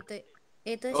 येतोय.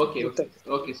 Okay okay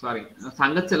okay, sorry.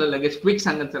 सांगत चला लगेच, क्विक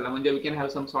सांगत चला, म्हणजे we can have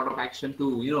some sort of action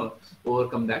to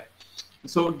overcome that.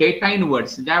 So data in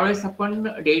words, ज्यावेळेस आपण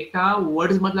डेटा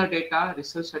वर्ड्स मधला डेटा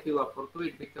रिसर्च साठी वापरतो,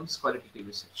 it becomes qualitative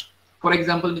research. For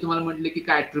example मी तुम्हाला म्हटले की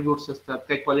काय ऍट्रिब्यूट्स असतात,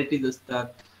 काय क्वालिटीज असतात,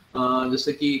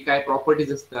 जसं की काय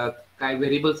प्रॉपर्टीज असतात, काय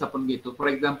व्हेरिएबल्स आपण घेतो. For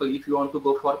example if you want to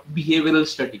go for behavioural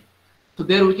study, so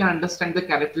there we can understand the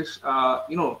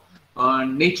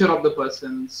nature of the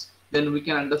persons, then we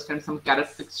can understand some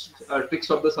characteristics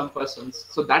of the some persons,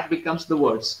 so that becomes the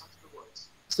words.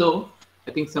 So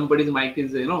I think somebody's mic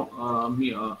is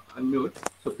unmute,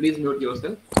 so please mute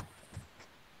yourself.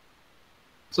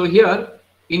 So here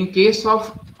in case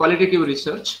of qualitative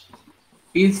research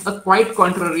is a quite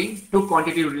contrary to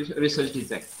quantitative research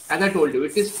design. As I told you,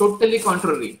 it is totally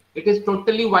contrary, it is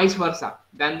totally vice versa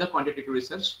than the quantitative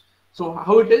research. So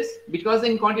how it is? Because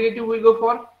in quantitative we go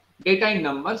for data in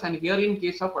numbers, and here in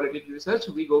case of qualitative research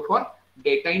we go for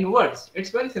data in words. It's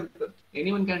very simple.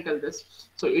 Anyone can tell this.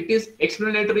 So it is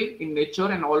explanatory in nature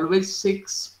and always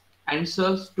seeks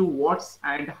answers to what's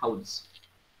and how's.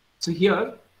 So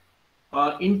here,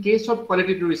 in case of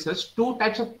qualitative research, two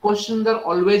types of questions are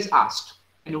always asked,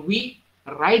 and we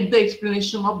write the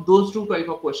explanation of those two types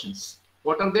of questions.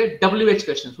 What are they? WH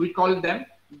questions. We call them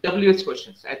WH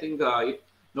questions. I think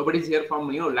nobody's here from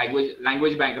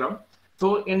language background.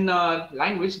 So in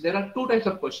language there are two types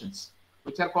of questions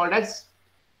which are called as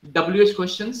WH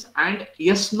questions and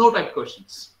yes no type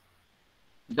questions.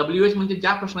 WH म्हणजे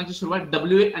ज्या प्रश्नाची सुरुवात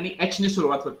W आणि H ने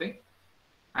सुरुवात होते,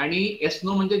 आणि yes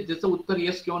no म्हणजे ज्याचं उत्तर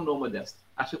yes किंवा no मध्ये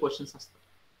असतं, असे क्वेश्चन्स असतात.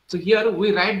 So here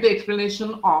we write the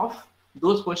explanation of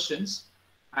those questions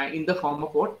in the form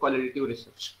of what? Qualitative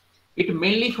research. It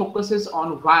mainly focuses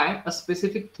on why a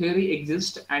specific theory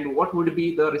exists and what would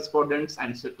be the respondent's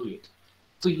answer to it.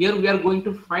 So here we are going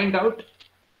to find out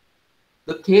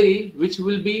the theory which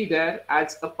will be there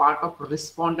as a part of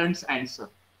respondent's answer.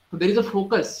 So there is a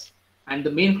focus, and the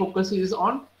main focus is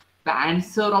on the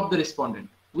answer of the respondent.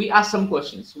 We ask some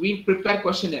questions. We prepare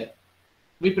questionnaire.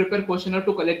 We prepare questionnaire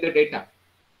to collect the data,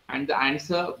 and the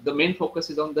answer, the main focus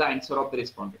is on the answer of the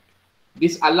respondent.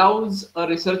 This allows a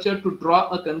researcher to draw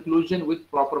a conclusion with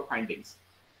proper findings.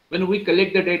 When we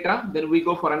collect the data, then we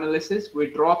go for analysis, we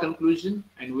draw a conclusion,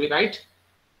 and we write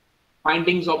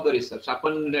findings of the research.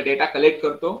 आपण data collect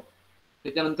करतो,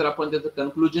 त्याच्यानंतर आपण त्याचं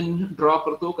conclusion draw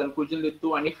करतो, conclusion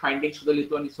लिहितो आणि finding सुद्धा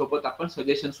लिहितो, आणि सोबत आपण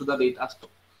सजेशन सुद्धा देत असतो.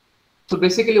 So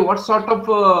basically what sort of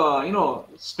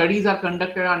studies are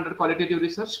conducted under qualitative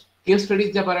research? Case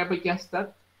studies ज्या बऱ्यापैकी असतात,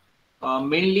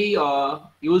 mainly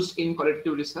used in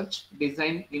qualitative research,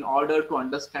 designed in order to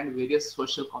understand various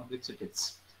social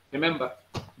complexities. Remember,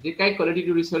 जे काही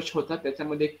qualitative research होतात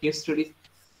त्याच्यामध्ये case studies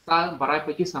चा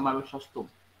बऱ्यापैकी समावेश असतो.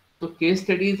 So case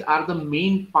studies are the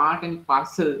main part and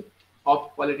parcel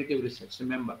of qualitative research.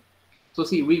 Remember. So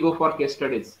see, we go for case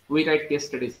studies. We write case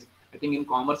studies. I think in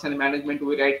commerce and management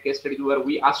we write case studies where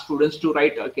we ask students to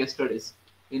write case studies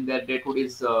in their day-to-day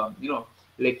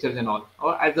lectures and all.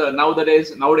 Or as nowadays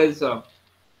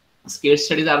case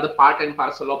studies are the part and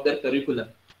parcel of their curriculum.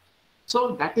 So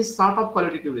that is sort of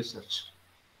qualitative research,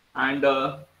 and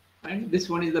this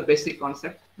one is the basic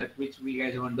concept that which we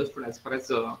guys have understood as far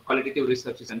as qualitative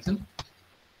research is concerned.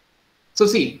 So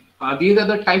see, these are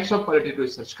the types of qualitative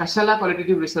research. कशाला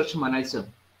qualitative research म्हणायचं,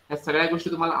 या सगळ्या गोष्टी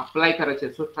तुम्हाला apply करायच्या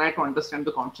आहेत. सो try to understand the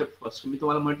concept first. मी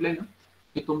तुम्हाला म्हटलंय ना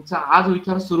की तुमचा आज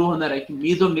विचार सुरू होणार आहे की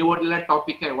मी जो निवडलेला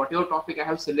टॉपिक आहे, what ever topic I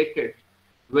have selected,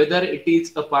 whether it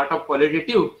is a part of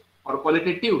qualitative और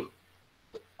क्वालिटेटिव्ह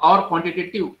और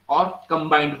क्वांटिटेटिव्ह और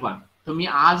कंबाइंड वन. तुम्ही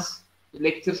आज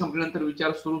लेक्चर संपल्यानंतर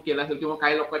विचार सुरू केला असेल किंवा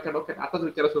काही लोकांच्या डोक्यात आताच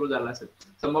विचार सुरू झाला असेल.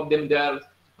 सम of them they are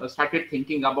started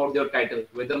thinking about their title,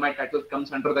 whether my title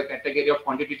comes under the category of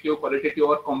quantitative, qualitative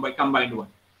or combined one.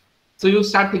 So you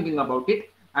start thinking about it,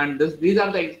 and these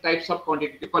are the types of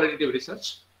qualitative research.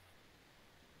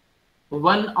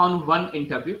 One-on-one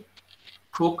interview,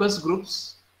 focus groups,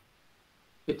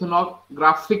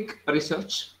 ethnographic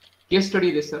research, case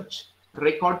study research,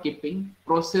 record keeping,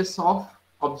 process of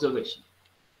observation.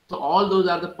 So all those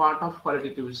are the part of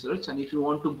qualitative research, and if you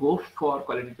want to go for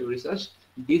qualitative research,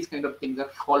 these kind of things are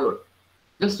followed.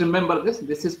 Just remember this.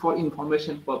 This is for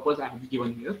information purpose I have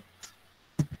given here.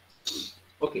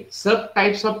 Okay,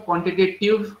 subtypes of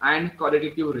quantitative and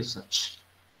qualitative research.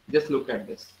 Just look at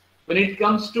this. When it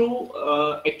comes to,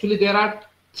 actually there are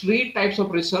 3 types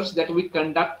of research that we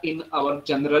conduct in our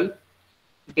general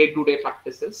day-to-day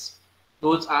practices.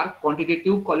 Those are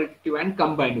quantitative, qualitative and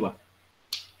combined one.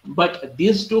 But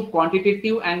these 2,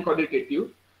 quantitative and qualitative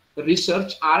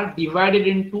research, are divided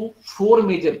into 4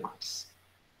 major parts.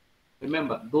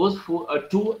 Remember, those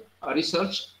 2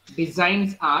 research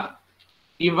designs are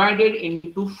divided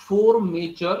into 4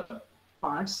 major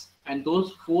parts, and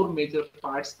those 4 major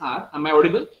parts are, am I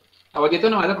audible? आवाज येतो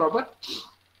ना माझा proper?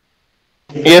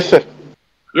 Yes, sir.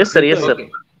 Yes, sir. Yes, sir. Okay.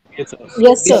 Yes, sir.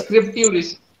 Yes, sir.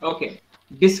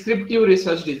 Descriptive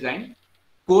research design,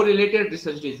 correlated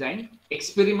research design,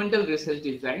 experimental research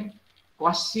design,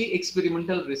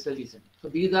 quasi-experimental research design. So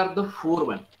these are the 4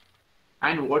 one.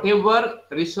 And whatever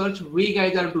research we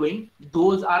guys are doing,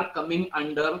 those are coming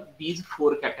under these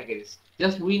 4 categories.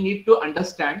 Just we need to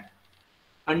understand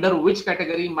under which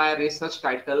category my research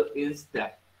title is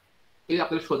there. हे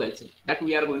आपल्याला शोधायचं. That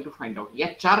we are going to find out. या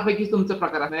 4 पैकी तुमचा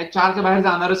प्रकार आहे. या 4 च्या बाहेर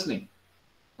जाणारच नाही.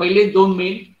 पहिले 2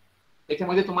 मेन,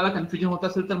 त्याच्यामध्ये तुम्हाला कन्फ्युजन होत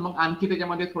असेल तर मग आणखी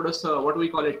त्याच्यामध्ये थोडंसं what we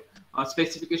call it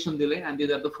specification दिले, and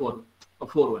these are the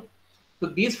 4 one. So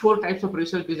these 4 types of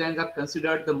research designs are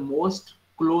considered the most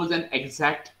close and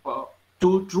exact to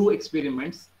true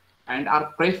experiments, and are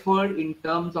preferred in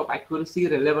terms of accuracy,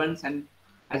 relevance, and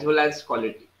as well as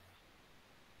quality.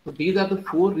 So these are the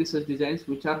 4 research designs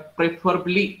which are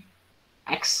preferably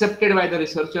accepted by the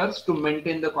researchers to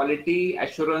maintain the quality,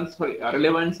 assurance,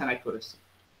 relevance, and accuracy.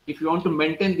 If you want to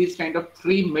maintain these kind of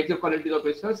 3 major qualities of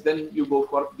research, then you go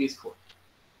for these 4.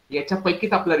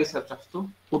 याच्यापैकीच आपला research असतो.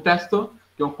 कुठे असतो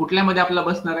किंवा कुठल्यामध्ये आपला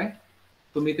बसणार आहे,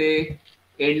 तुम्ही ते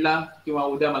एंडला किंवा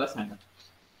उद्या मला सांगा.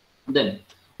 Then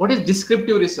what is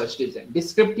descriptive research design.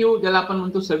 Descriptive ज्याला आपण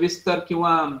म्हणतो सविस्तर,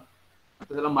 किंवा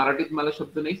आता त्याला मराठीत मला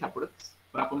शब्द नाही सापडत,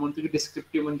 पण आपण म्हणतो की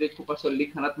डिस्क्रिप्टिव्ह म्हणजे खूप असं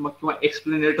लिखाणात्मक किंवा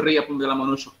एक्सप्लेनेटरी आपण त्याला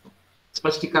म्हणू शकतो,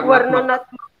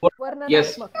 स्पष्टीकरणात्मक.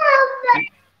 Yes,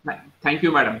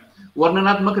 thank you madam.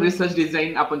 वर्णनात्मक रिसर्च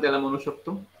डिझाईन आपण त्याला म्हणू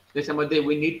शकतो. त्याच्यामध्ये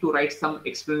we need to right some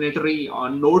explanatory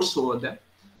notes over that.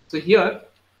 So here,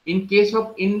 in case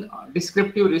of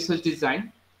descriptive research design,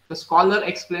 the scholar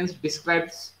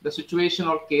describes the situation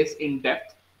or case in depth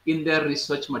in their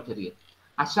research material.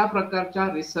 अशा प्रकारच्या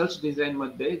research design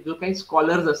मध्ये जो काही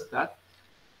scholars असतात,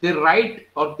 they write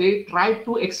or they try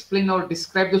to explain or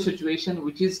describe the situation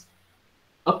which is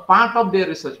a part of their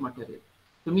research material.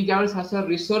 तुम्ही ज्यावेळेस असं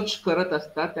research करत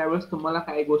असता त्यावेळेस तुम्हाला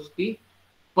काही गोष्टी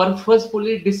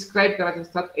पर्पजफुली डिस्क्राईब करायच्या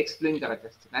असतात, एक्सप्लेन करायच्या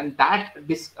असतात, and that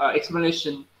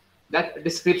explanation, that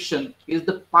description is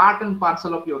the part and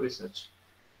parcel of your research.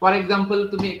 For example,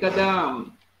 तुम्ही एखाद्या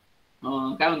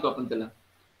काय म्हणतो आपण त्याला,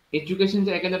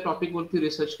 एज्युकेशनच्या एखाद्या टॉपिक वरती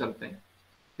रिसर्च करताय,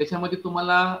 त्याच्यामध्ये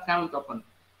तुम्हाला काय म्हणतो आपण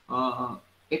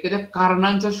एखाद्या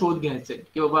कारणांचा शोध घ्यायचा आहे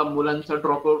की बाबा मुलांचा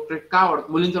ड्रॉपआउट रेट का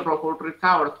वाढतो, मुलींचा ड्रॉपआउट रेट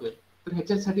का वाढतोय, तर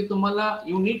ह्याच्यासाठी तुम्हाला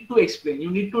you need to explain, you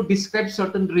need to describe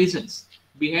certain reasons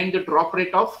behind the drop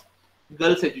rate of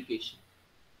girls education.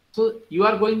 So you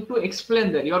are going to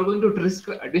explain that, you are going to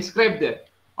describe that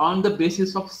on the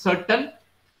basis of certain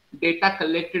data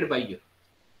collected by you.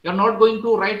 You are not going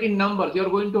to write in numbers, you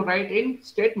are going to write in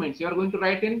statements, you are going to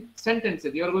write in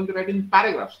sentences, you are going to write in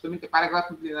paragraphs. तुम्ही ते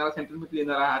paragraph मध्ये लिहिणार, sentence मध्ये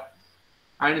लिहिणार आहात,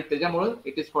 आणि त्याच्यामुळे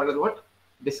it is called as what?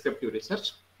 Descriptive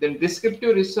research. Then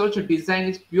descriptive research design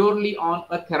is purely on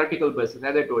a theoretical basis.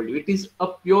 As I told you, it is a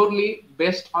purely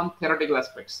based on theoretical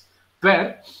aspects, where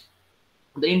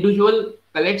the individual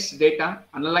collects data,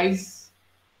 analyze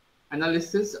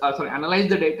analyze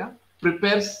the data,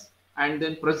 prepares and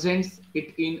then presents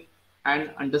it in an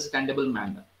understandable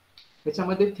manner.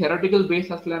 त्याच्यामध्ये theoretical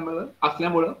base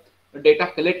असल्यामुळं data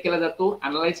collect केला जातो,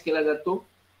 analyse केला जातो,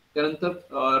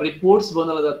 त्यानंतर reports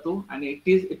बनवला जातो आणि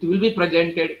it will be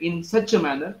presented in such a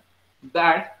manner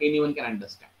that anyone can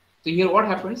understand. So here what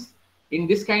happens in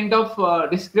this kind of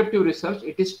descriptive research,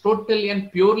 it is totally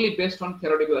and purely based on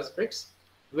theoretical aspects,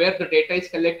 where the data is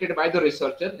collected by the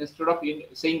researcher instead of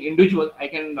saying individual.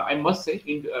 I must say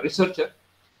researcher.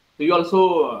 So you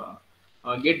also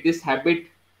get this habit,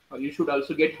 or you should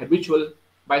also get habitual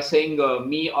by saying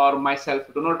me or myself.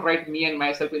 Do not write me and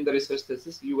myself in the research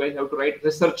thesis. You guys have to write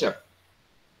researcher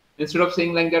instead of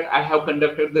saying like that I have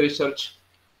conducted the research.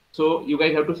 So you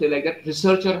guys have to say like that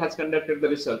researcher has conducted the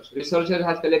research, researcher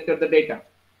has collected the data.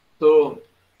 So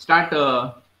start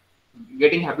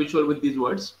getting habitual with these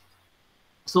words.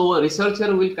 So a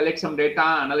researcher will collect some data,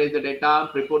 analyze the data,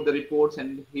 prepare the reports,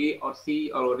 and he or she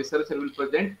or researcher will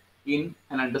present in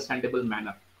an understandable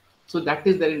manner. So that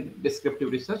is there in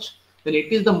descriptive research. Then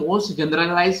it is the most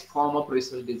generalized form of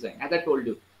research design. As I told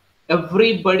you,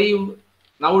 everybody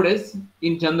nowadays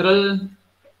in generally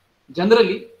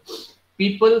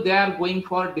people, they are going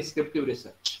for descriptive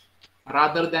research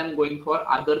rather than going for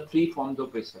other three forms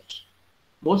of research.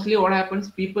 Mostly what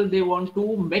happens, people, they want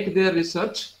to make their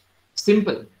research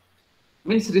simple,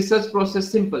 means research process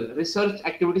simple, research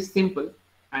activity simple,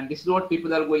 and this is what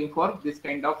people are going for, this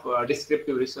kind of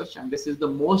descriptive research, and this is the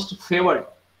most favored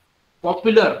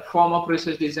popular form of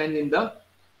research design in the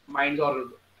minds or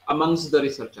amongst the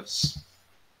researchers.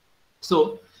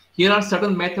 So here are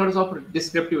certain methods of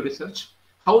descriptive research.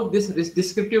 How this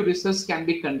descriptive research can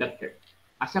be conducted.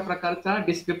 अशा प्रकारचा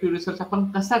descriptive research आपण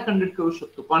कसा conduct करू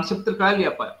शकतो, concept तर कळली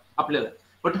आपल्याला,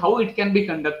 but how it can be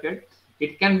conducted?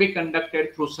 It can be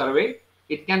conducted through survey,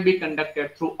 it can be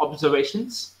conducted through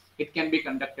observations, it can be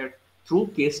conducted through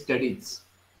case studies.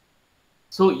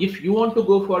 So if you want to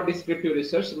go for descriptive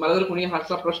research, मला जर कोणी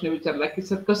हाचा प्रश्न विचारला की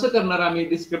sir कसं करणार आम्ही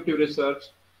descriptive research,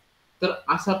 तर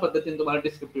अशा पद्धतीने तुम्हाला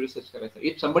descriptive research करायचं.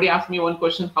 If somebody asks me one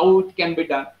question, how it can be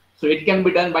done? So it can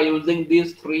be done by using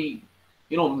these three,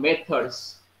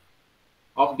 methods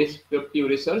of descriptive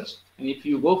research. And if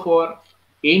you go for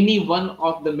any one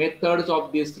of the methods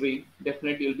of these three,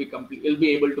 definitely you'll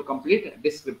be able to complete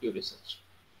descriptive research.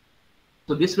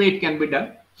 So this way it can be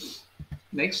done.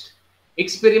 Next,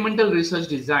 experimental research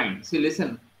design. See,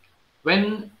 listen,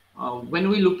 when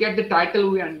we look at the title,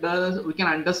 we can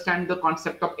understand the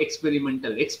concept of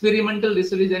experimental. Experimental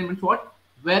research design means what?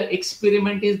 Where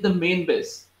experiment is the main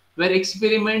base, where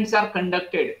experiments are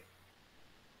conducted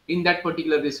in that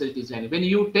particular research design. When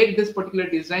you take this particular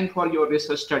design for your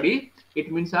research study,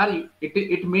 it means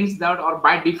that, or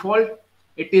by default,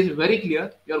 it is very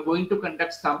clear you're going to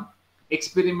conduct some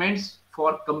experiments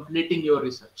for completing your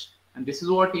research. And this is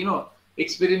what,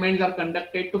 experiments are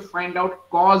conducted to find out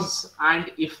cause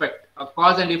and effect,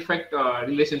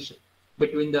 relationship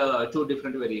between the two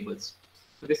different variables.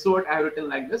 So this is what I have written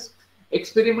like this.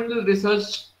 Experimental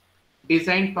research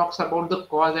design talks about the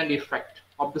cause and effect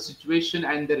of the situation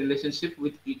and the relationship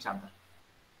with each other.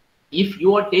 If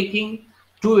you are taking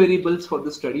two variables for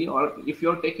the study, or if you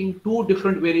are taking two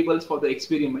different variables for the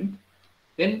experiment,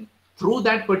 then through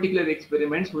that particular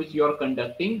experiments which you are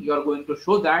conducting, you are going to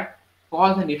show that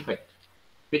cause and effect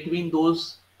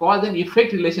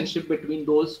relationship between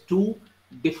those two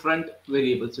different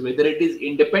variables, whether it is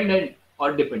independent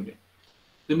or dependent.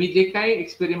 तुम्ही जे काय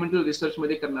experimental research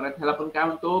मध्ये करणार आहात त्याला आपण काय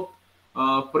म्हणतो,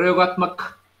 प्रयोगात्मक,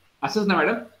 असंच ना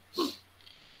मॅडम?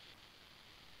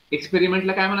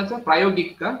 एक्सपेरिमेंटला काय म्हणायचं,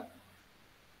 प्रायोगिक का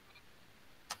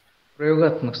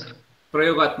प्रयोगात्मक? सर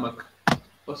प्रयोगात्मक.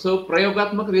 सो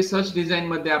प्रयोगात्मक रिसर्च डिझाईन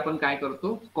मध्ये आपण काय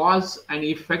करतो, कॉज आणि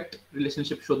इफेक्ट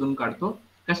रिलेशनशिप शोधून काढतो.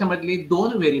 कशामधली?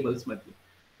 दोन व्हेरिएबल्स मधली.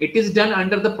 It is done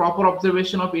under the proper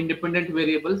observation of independent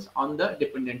variables on the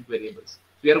dependent variables.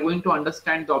 We are going to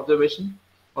understand the observation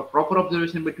or proper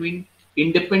observation between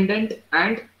independent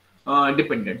and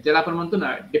dependent. ज्याला आपण म्हणतो ना,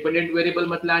 dependent variable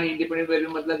मधला आणि independent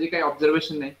variable मधला जे काही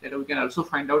observation आहे त्याला we can also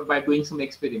find out by doing some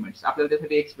experiments. आपल्याला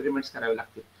त्यासाठी एक्सपेरिमेंट्स करावे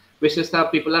लागतील. विशेषतः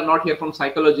people are not here from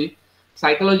psychology.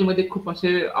 सायकोलॉजीमध्ये खूप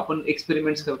असे आपण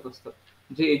एक्सपेरिमेंट्स करत असतो.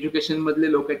 जे एज्युकेशन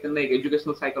मधले लोक आहेत त्यांना एक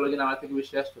एज्युकेशनल सायकोलॉजी नावाचा एक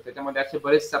विषय असतो, त्याच्यामध्ये असे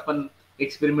बरेच आपण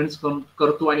एक्सपेरिमेंट्स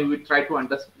करतो आणि we try to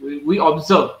understand, we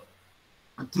observe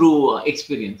through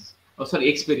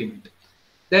experiment.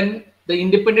 Then the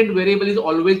independent variable is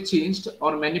always changed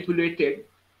or manipulated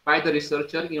by the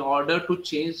researcher in order to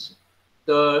change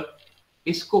the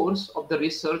discourse of the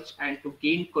research and to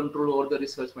gain control over the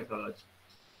research methodology.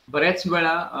 बऱ्याच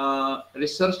वेळा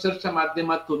रिसर्चरच्या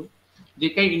माध्यमातून जे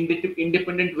काही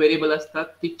independent variable असतात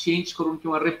ते change करून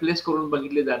किंवा replace करून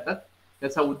बघितले जातात.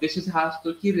 त्याचा उद्देशच हा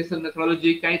असतो की रिसर्च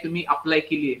मेथॉडॉलॉजी काय तुम्ही अप्लाय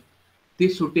केली आहे ती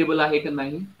सुटेबल आहे का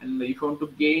नाही, and if you want to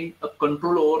gain a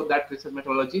control over that research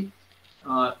मेथॉडॉलॉजी,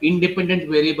 independent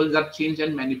variables are changed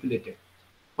and manipulated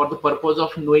for the purpose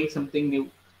of knowing something new,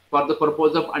 for the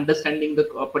purpose of understanding the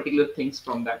particular things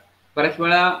from that. बऱ्याच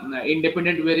वेळा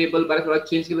independent variable बऱ्याच वेळा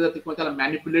change केलं जाते किंवा त्याला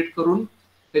manipulate करून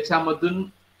त्याच्यामधून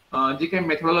जी काही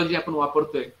मेथॉडॉलॉजी आपण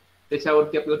वापरतोय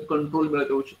त्याच्यावरती आपल्याला कंट्रोल मिळत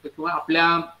येऊ शकतो किंवा आपल्या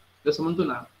जसं म्हणतो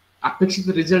ना अपेक्षित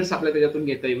रिझल्ट आपल्याला त्याच्यातून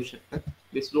घेता येऊ शकतात.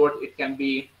 This is what it can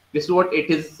be, this is what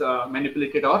it is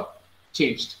manipulated or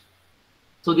changed.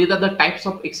 So these are the types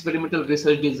of experimental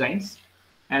research designs,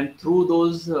 and through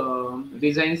those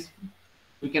designs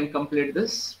we can complete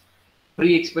this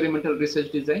pre-experimental research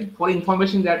design. For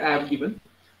information that I have given,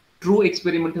 true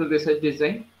experimental research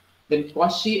design, then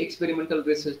quasi-experimental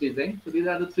research design. So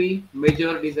these are the three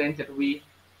major designs that we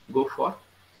go for.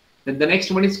 Then the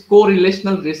next one is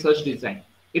correlational research design.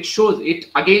 It shows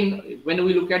it again when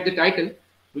we look at the title,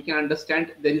 we can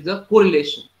understand there is a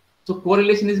correlation. So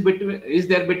correlation is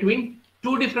there between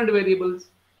two different variables.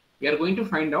 We are going to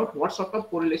find out what sort of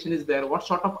correlation is there, what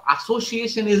sort of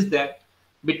association is there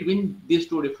between these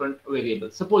two different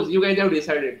variables. Suppose you guys have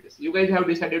decided this, you guys have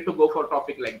decided to go for a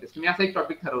topic like this. मी असा एक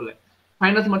topic ठरवलाय,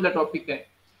 finance मधला topic आहे.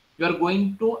 You are going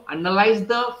to analyze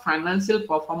the financial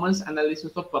performance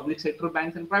analysis of public sector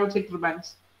banks and private sector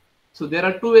banks. So there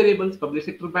are two variables, public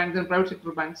sector banks and private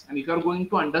sector banks, and if you are going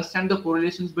to understand the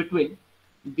correlations between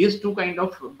these two kind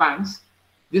of banks,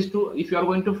 if you are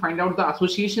going to find out the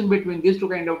association between these two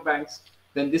kind of banks,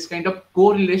 then this kind of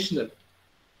correlational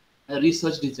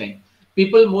research design.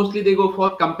 People mostly they go for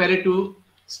comparative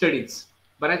studies.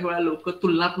 बऱ्याच वेळा लोक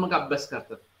तुलनात्मक अभ्यास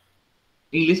करतात.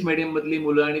 English medium मधली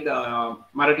मुलं आणि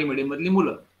Marathi medium मधली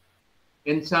मुलं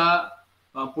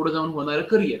यांचा पुढे जाऊन होणारं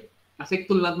करिअर असं एक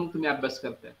तुलनात्मक तुम्ही अभ्यास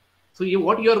करताय. So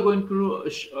what you are going to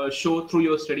show through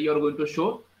your study, you are going to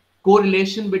show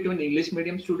correlation between English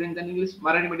medium students and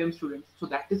Marathi medium students. So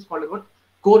that is called what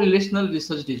correlational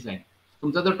research design.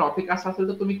 तुमचा जर topic असा असेल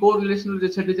तर तुम्ही correlational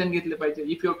research design घेतले पाहिजे.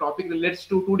 If your topic relates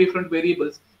to two different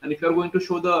variables and if you are going to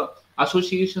show the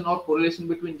association or correlation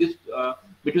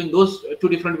between those two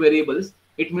different variables,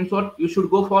 it means what you should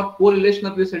go for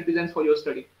correlational research design for your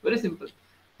study. Very simple.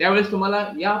 त्यावेळेस तुम्हाला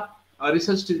या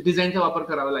research डिझाईनचा वापर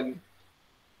करावा लागेल.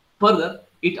 Further,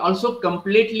 it also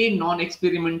completely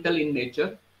non-experimental in nature,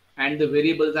 and the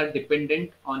variables are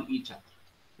dependent on each other.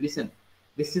 Listen,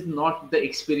 this is not the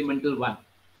experimental one.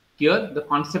 Here, the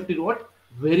concept is what?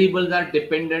 Variables are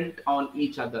dependent on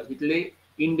each other. इथले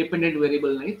independent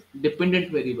variable नाही,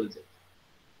 dependent variables.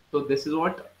 So this is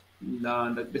what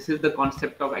this is the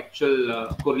concept of actual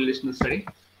correlational study.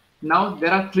 Now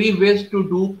there are three ways to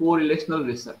do correlational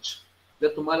research. जर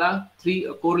तुम्हाला three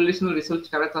correlational research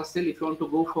करायचा असेल, if you want to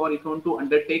go for, if you want to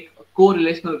undertake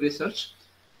correlational research,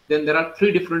 then there are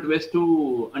three different ways to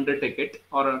undertake it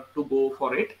or to go for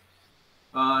it.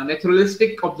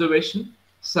 Naturalistic observation,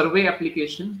 survey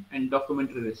application, and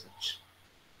documentary research.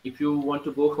 If you want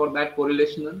to go for that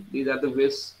correlational, these are the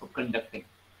ways of conducting.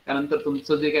 त्यानंतर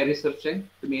तुमचं जे काही research आहे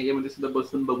तुम्ही याच्यामध्ये सुद्धा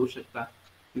बसून बघू शकता.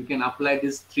 You can apply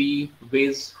these three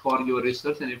ways for your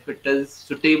research, and if it is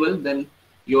suitable, then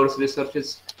your research is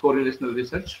correlational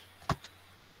research.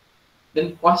 Then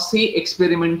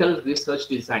quasi-experimental research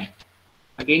design.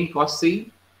 Again,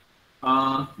 quasi,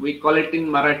 we call it in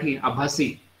Marathi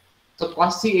abhasi. So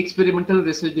quasi-experimental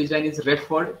research design is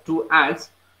referred to as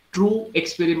true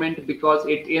experiment because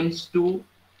it aims to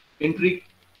intricately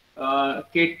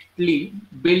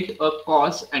build a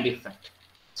cause and effect.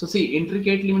 So see,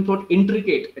 intricately means what?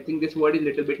 Intricate. I think this word is a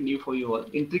little bit new for you all.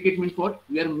 Intricate means what?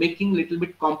 We are making little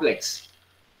bit complex.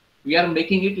 We are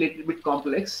making it little bit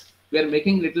complex. We are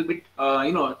making little bit,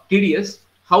 tedious.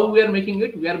 How we are making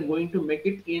it? We are going to make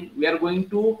it in. We are going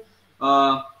to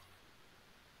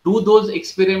do those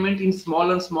experiments in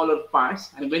smaller parts.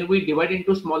 And when we divide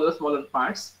into smaller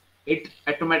parts, it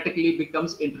automatically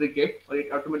becomes intricate or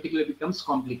it automatically becomes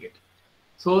complicated.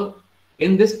 So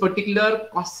in this particular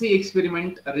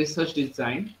quasi-experiment research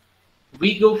design,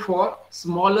 we go for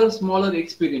smaller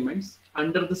experiments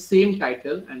under the same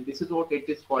title, and this is what it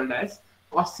is called as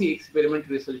quasi-experiment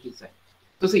research design.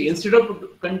 So see, instead of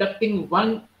conducting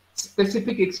one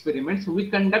specific experiment, we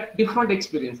conduct different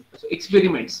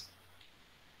experiments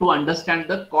to understand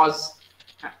the cause,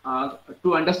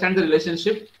 to understand the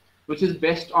relationship which is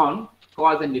based on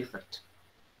cause and effect.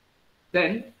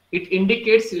 Then it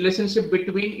indicates relationship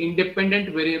between independent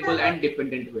variable and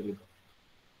dependent variable.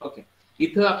 Okay.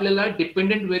 इथं आपल्याला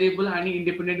dependent variable आणि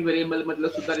independent variable मधलं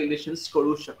सुद्धा relations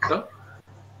कळू शकतं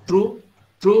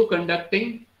through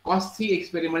conducting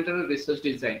quasi-experimental research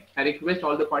design. I request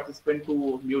all the participants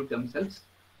to mute themselves.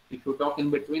 If you talk in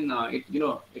between, it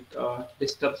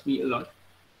disturbs me a lot.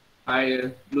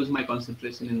 I lose my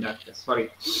concentration in that case. Sorry.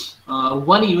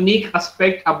 One unique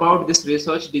aspect about this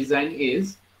research design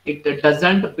is it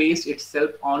doesn't base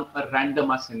itself on a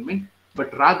random assignment,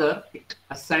 but rather it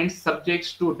assigns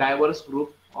subjects to diverse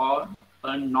group on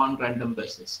a non-random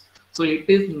basis. So it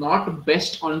is not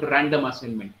based on random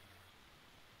assignment.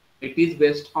 It is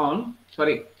based on,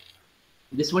 sorry,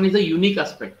 this one is a unique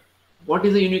aspect. What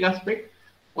is a unique aspect?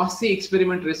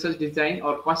 Quasi-experiment research design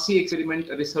or quasi-experiment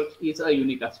research is a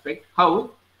unique aspect. How?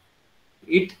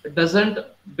 It doesn't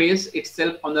base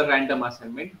itself on a random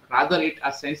assignment. Rather, it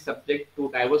assigns subject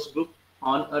to diverse group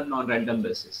on a non-random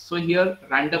basis. So here,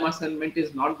 random assignment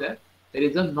is not there. There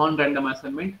is a non-random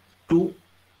assignment to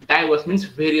diverse, means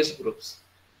various groups.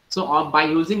 So by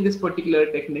using this particular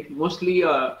technique, mostly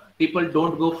people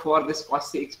don't go for this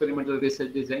quasi-experimental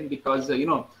research design because,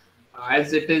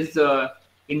 as it is,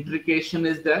 intrication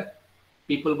is there.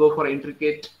 People go for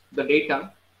intricate the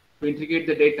data, to integrate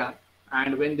the data.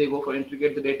 And when they go for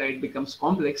integrate the data, it becomes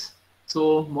complex.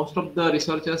 So most of the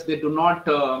researchers, they do not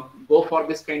go for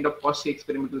this kind of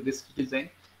quasi-experimental research design.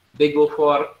 They go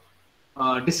for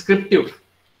descriptive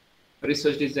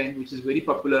research design, which is very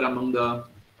popular among the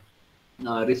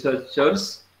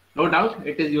researchers. No doubt,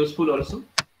 it is useful also.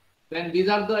 Then these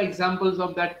are the examples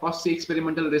of that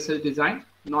quasi-experimental research design: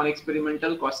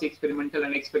 non-experimental, quasi-experimental,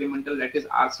 and experimental. That is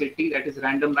RCT, that is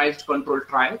randomized controlled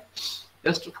trial.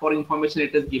 Just for information,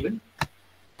 it is given.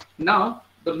 Now,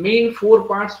 the main 4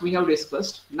 parts we have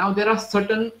discussed. Now, there are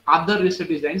certain other research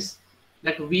designs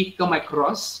that we come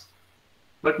across,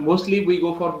 but mostly we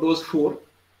go for those 4.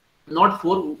 Not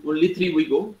 4, only 3 we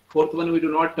go. 4th one we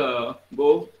do not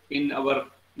go in our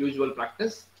usual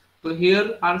practice. So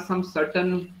here are some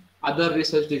certain other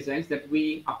research designs that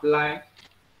we apply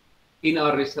in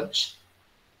our research.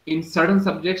 In certain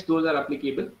subjects, those are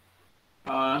applicable.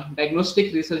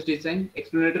 Diagnostic research design,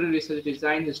 explanatory research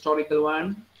design, historical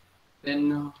one,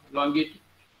 then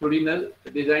longitudinal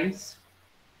designs,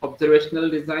 observational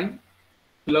design,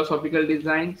 philosophical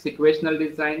design, sequential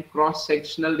design,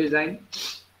 cross-sectional design,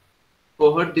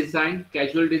 cohort design,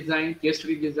 casual design, case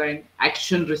study design,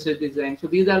 action research design. So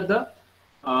these are the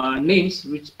names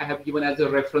which I have given as a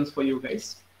reference for you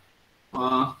guys.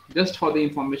 Just for the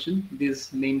information,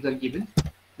 these names are given.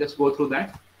 Just go through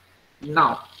that.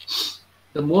 Now,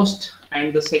 the most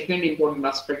and the second important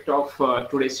aspect of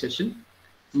today's session,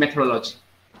 methodology.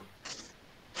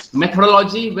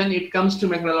 Methodology, when it comes to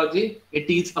methodology, it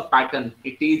is a pattern.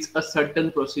 It is a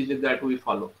certain procedure that we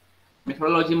follow.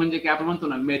 Methodology म्हणजे काय आपण म्हणतो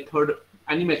ना, method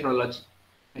आणि methodology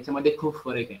याच्यामध्ये खूप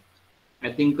फरक आहे.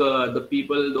 I think the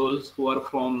people, those who are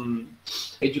from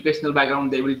educational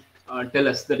background, they will tell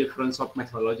us the difference of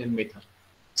methodology and method.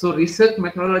 So research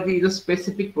methodology is a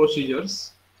specific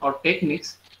procedures or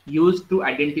techniques used to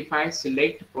identify,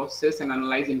 select, process and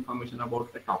analyze information about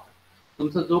a topic.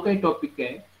 तुमचा जो काही topic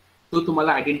आहे तो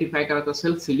तुम्हाला identify करायचा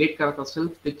असेल, select करायचा असेल,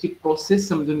 त्याची प्रोसेस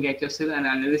समजून घ्यायची असेल आणि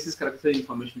अनालिसिस करायचं असेल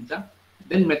इन्फॉर्मेशनचा,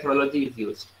 then methodology is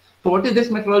used. So what is this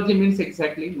methodology means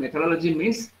exactly? Methodology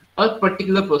means a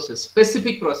particular process,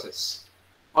 specific process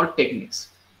or techniques.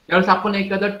 त्यावेळेस आपण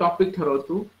एखादा टॉपिक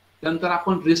ठरवतो, त्यानंतर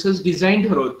आपण रिसर्च डिझाईन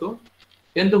ठरवतो,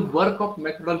 then the work of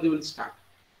methodology will start.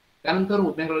 त्यानंतर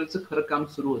मेथडॉलॉजीचं खरं काम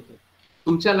सुरू होतं.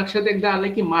 तुमच्या लक्षात एकदा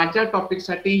आलं की माझ्या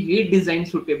टॉपिकसाठी हे डिझाईन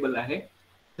सुटेबल आहे,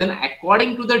 then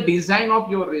according to the design of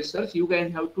your research, you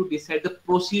guys have to decide the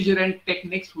procedure and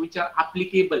techniques which are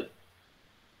applicable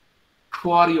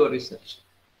for your research.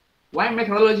 Why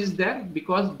methodology is there?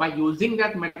 Because by using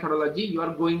that methodology, you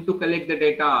are going to collect the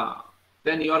data,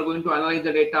 then you are going to analyze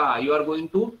the data, you are going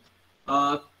to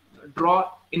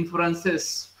draw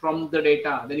inferences from the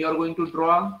data, then you are going to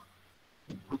draw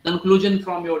conclusion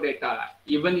from your data,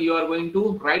 even you are going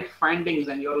to write findings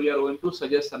and you are going to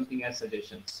suggest something as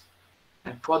suggestions.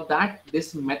 And for that,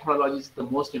 this methodology is the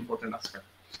most important aspect.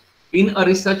 In a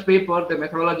research paper, the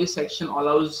methodology section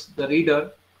allows the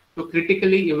reader to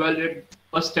critically evaluate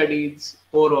a study's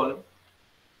overall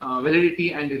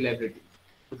validity and reliability.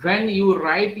 When you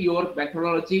write your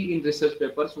methodology in research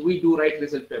papers, we do write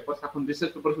research papers. आपण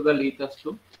research papers सुद्धा लिहित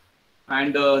असतो.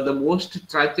 And the most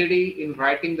tragedy in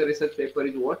writing the research paper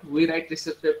is what? We write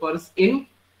research papers in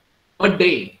a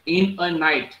day, in a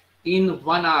night, in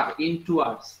 1 hour, in 2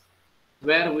 hours,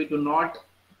 where we do not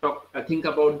think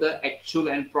about the actual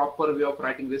and proper way of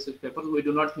writing research paper. We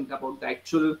do not think about the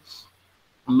actual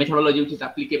methodology which is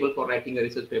applicable for writing a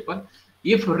research paper.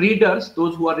 If readers,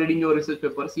 those who are reading your research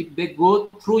papers, if they go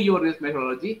through your research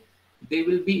methodology, they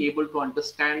will be able to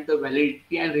understand the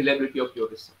validity and reliability of your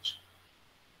research.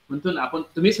 म्हणतो ना आपण,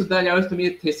 तुम्ही सुद्धा ज्यावेळेस तुम्ही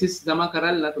thesis जमा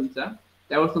कराल ना तुमचा,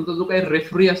 त्यावेळेस तुमचा जो काही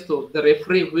रेफरी असतो, the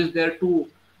referee who is there to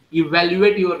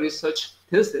evaluate your research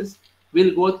thesis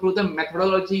will go through the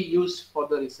methodology use for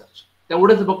the research.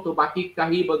 तेवढंच बघतो, बाकी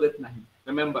काही बघत नाही.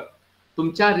 रिमेंबर,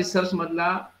 तुमच्या रिसर्च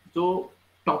मधला जो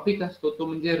टॉपिक असतो तो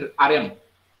म्हणजे आरएम.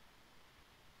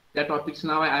 त्या टॉपिकचं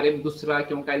नाव आहे आरएम दुसरा,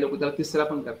 किंवा काही लोक त्याला तिसरा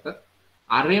पण करतात.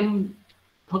 आरएम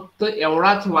फक्त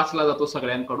एवढाच वाचला जातो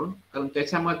सगळ्यांकडून, कारण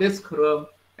त्याच्यामध्येच खरं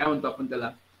काय म्हणतो आपण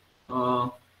त्याला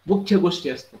मुख्य गोष्टी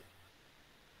असतात,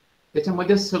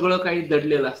 त्याच्यामध्ये सगळं काही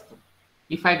दडलेलं असतं.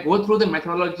 If I go through the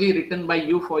methodology written by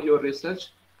you for your research,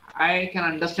 I can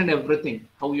understand everything,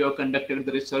 how you have conducted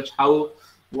the research,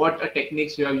 what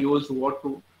techniques you have used, what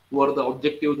were the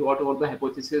objectives, what were the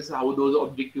hypotheses, how those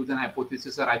objectives and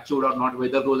hypotheses are achieved or not,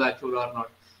 whether those are achieved or not.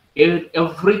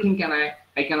 Everything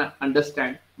I can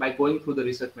understand by going through the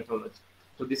research methodology.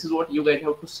 So this is what you guys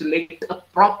have to select a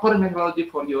proper methodology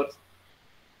for your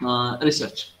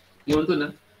research. मी म्हणतो ना,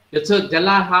 त्याचं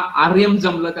ज्याला हा RM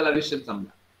जमलं त्याला research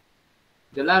जमला.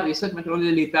 ज्याला research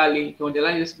methodology लिहिता आली किंवा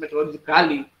ज्याला रिसर्च मेथोडॉलॉजी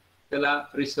कळाली त्याला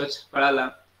रिसर्च कळाला,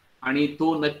 आणि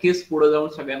तो नक्कीच पुढे जाऊन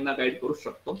सगळ्यांना गाईड करू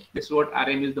शकतो. This is what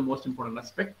RM is the most important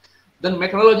aspect. The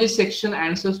methodology section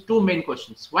answers two main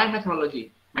questions. Why methodology?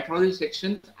 Methodology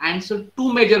section answers two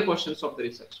major questions of the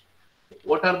research.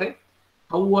 What are they?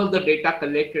 How was the data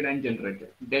collected and generated?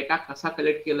 Data kasa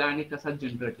collect केला आणि कसा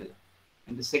generate केला.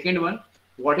 And the second one,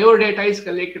 whatever data is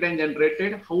collected and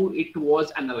generated, how it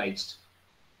was analyzed.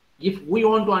 If we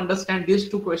want to understand these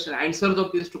two questions, answers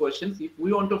of these two questions, if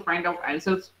we want to find out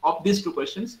answers of these two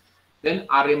questions, then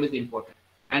RM is important.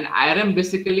 And RM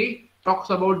basically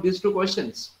talks about these two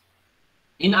questions.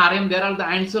 In RM, there are the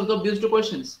answers of these two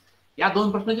questions. या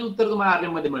दोन प्रश्नांची उत्तर तुम्हाला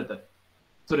RM मध्ये मिळतात.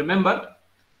 So remember,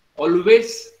 always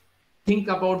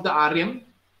think about the RM.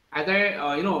 As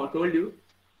I told you,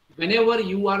 whenever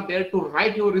you are there to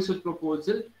write your research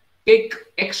proposal, take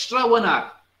extra 1 hour.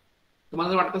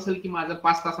 तुम्हाला वाटत असेल की माझं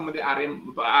 5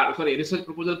 तासामध्ये रिसर्च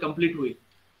प्रपोजल कम्प्लीट होईल.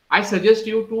 I suggest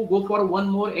you to go for 1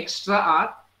 more extra hour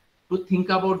to think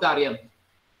about the REM.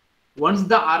 Once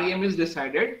the REM is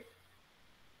decided,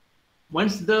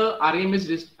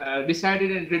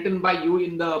 decided and written by you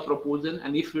in the proposal,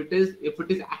 and if it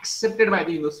is accepted by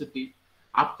the university,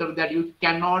 after that you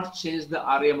cannot change the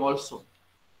REM also.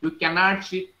 You cannot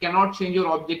change your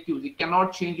objectives, you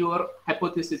cannot change your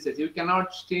hypotheses, you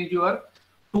cannot change your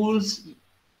tools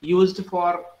used for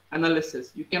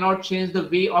analysis, you cannot change the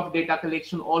way of data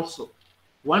collection also.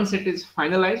 Once it is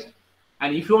finalized,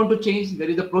 and if you want to change, there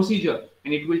is a procedure,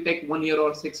 and it will take 1 year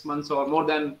or 6 months or more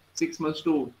than 6 months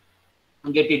to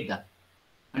get it done.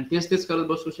 आणि तेच करत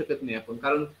बसू शकत नाही आपण,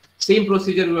 कारण same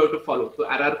procedure we have to follow. तो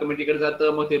RR कमिटीकडे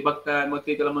जातं, मग ते बघतात, मग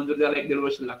ते त्याला मंजूर द्यायला 1-1.5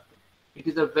 वर्ष लागतं. It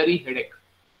is a very headache.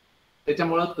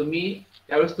 त्याच्यामुळे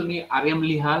त्यावेळेस तुम्ही RM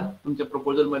लिहाल तुमच्या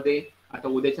प्रपोजल मध्ये. आता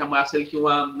उद्याच्या असेल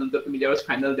किंवा नंतर तुम्ही ज्यावेळेस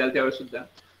फायनल द्याल त्यावेळेस सुद्धा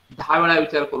 10 वेळा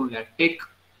विचार करून लिहा.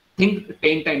 think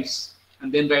 10 times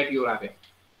and then write your RM,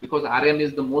 because RM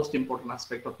is the most important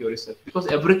aspect of your research, because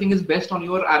everything is based on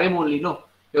your RM only. No,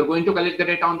 you're going to collect the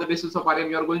data on the basis of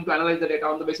RM, you're going to analyze the data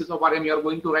on the basis of RM, you're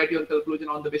going to write your conclusion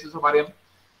on the basis of RM,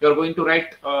 you're going to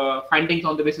write findings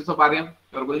on the basis of RM,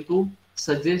 you're going to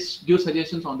give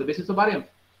suggestions on the basis of RM.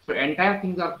 So entire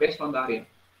things are based on the RM.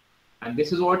 And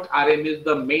this is what RM is,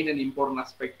 the main and important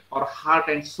aspect or heart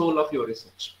and soul of your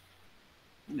research.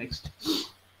 Next,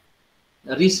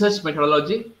 research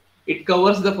methodology. It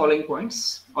covers the following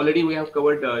points. Already we have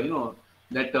covered,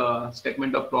 that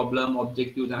statement of problem,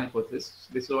 objectives, and hypothesis.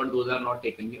 This is what those are not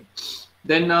taken here.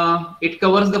 Then it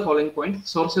covers the following points: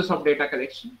 sources of data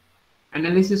collection,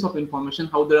 analysis of information,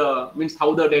 how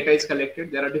the data is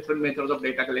collected. There are different methods of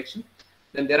data collection.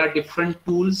 Then there are different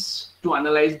tools to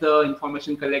analyze the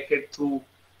information collected through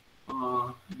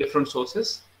different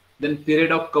sources. Then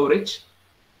period of coverage.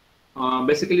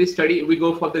 Basically, we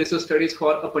go for the research studies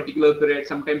for a particular period.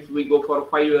 Sometimes we go for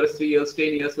 5 years, 3 years,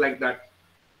 10 years, like that.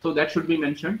 So that should be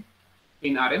mentioned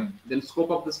in RM. Then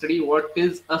scope of the study. What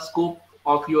is a scope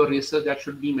of your research that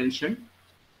should be mentioned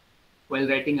while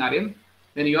writing RM?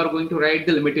 Then you are going to write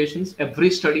the limitations. Every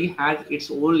study has its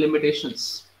own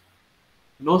limitations.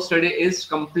 No study is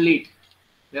complete.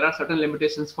 There are certain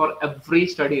limitations for every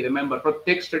study. Remember,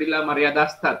 प्रत्येक स्टडीला मर्यादा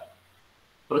असतात,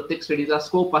 प्रत्येक स्टडीचा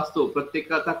scope असतो,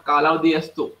 प्रत्येकाचा कालावधी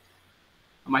असतो.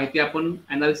 माहिती आपण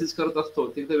अनालिसिस करत असतो,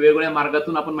 तिथे वेगवेगळ्या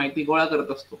मार्गातून आपण माहिती गोळा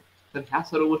करत असतो. तर ह्या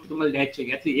सर्व गोष्टी तुम्हाला लिहायच्या.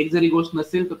 यातली एक जरी गोष्ट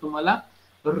नसेल तर तुम्हाला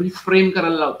रिफ्रेम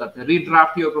करायला लावतात.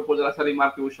 रिड्राफ्ट युअर प्रपोजल असा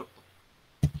रिमार्क येऊ शकतो.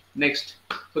 Next,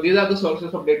 so these are the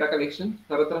sources of data collection.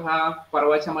 खरं तर हा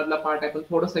परवाच्या मधला पार्ट आहे, पण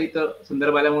थोडंसं इथं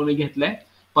संदर्भाला म्हणून मी घेतलाय.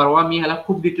 परवा मी ह्याला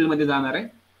खूप डिटेल मध्ये जाणार आहे.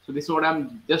 सो So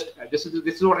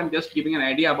this is what I'm just giving an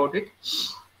idea about it.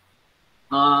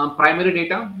 Primary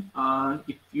data.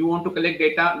 If you want to collect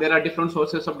data, there are different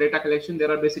sources of data collection.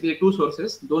 There are basically two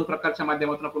sources. दोन प्रकारच्या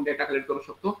माध्यमातून आपण data collect करू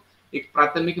शकतो. एक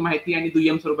प्राथमिक माहिती आणि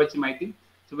दुय्यम स्वरूपाची माहिती.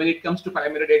 So when it comes to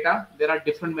primary data, there are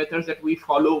different methods that we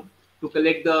follow to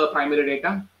collect the primary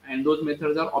data, and those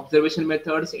methods are observation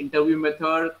methods, interview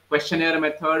method, questionnaire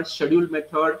method, schedule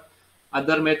method,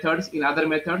 other methods. In other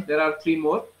methods, there are three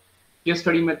more: case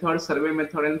study method, survey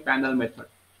method, and panel method.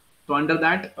 So under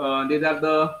that, these are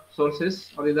the sources,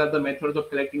 or these are the methods of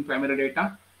collecting primary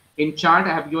data. In chart,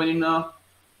 I have given in a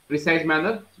precise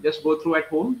manner. Just go through at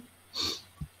home.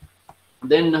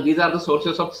 Then these are the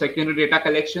sources of secondary data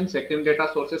collection. Secondary data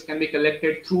sources can be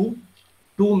collected through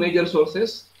two major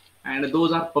sources, and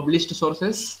those are published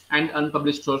sources and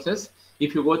unpublished sources.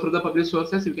 If you go through the published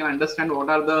sources, you can understand what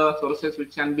are the sources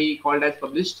which can be called as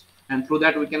published, and through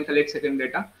that we can collect secondary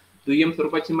data. दुय्यम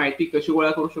स्वरूपाची माहिती कशी गोळा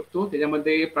करू शकतो,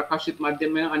 त्याच्यामध्ये प्रकाशित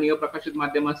माध्यम आणि अप्रकाशित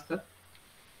माध्यम असतात.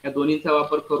 या दोन्हीचा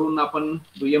वापर करून आपण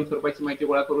दुय्यम स्वरूपाची माहिती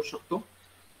गोळा करू शकतो.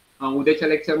 उद्याच्या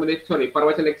लेक्चरमध्ये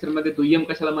परवाच्या लेक्चरमध्ये दुय्यम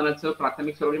कशाला म्हणायचं,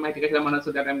 प्राथमिक स्वरूपाची माहिती कशाला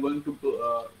म्हणायचं, that I am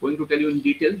going to tell you in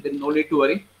detail. Then no need to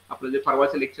worry. आपलं जे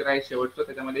परवाचं लेक्चर आहे शेवटचं,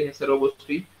 त्याच्यामध्ये हे सर्व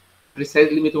गोष्टी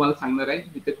प्रिसाइजली मी तुम्हाला सांगणार आहे.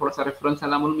 इथे थोडासा रेफरन्स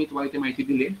आला म्हणून मी तुम्हाला इथे माहिती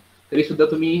दिली आहे. तरी सुद्धा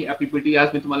तुम्ही पीपीटी आज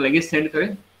मी तुम्हाला लगेच सेंड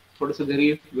करेन, थोडंसं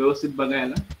घरी व्यवस्थित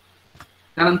बघायला.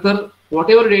 त्यानंतर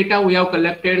whatever data we have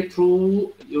collected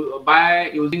through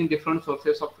by using different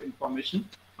sources of information,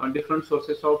 or different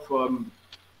sources of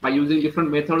by using different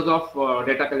methods of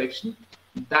data collection,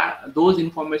 that those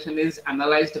information is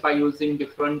analyzed by using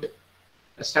different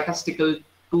statistical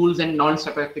tools and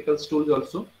non-statistical tools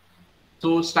also.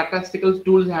 So statistical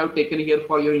tools I have taken here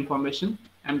for your information.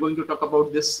 I'm going to talk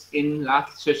about this in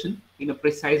last session in a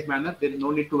precise manner. There is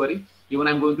no need to worry. Even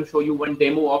I'm going to show you one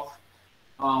demo of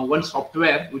one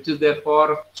software which is there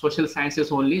for social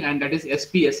sciences only, and that is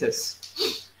SPSS.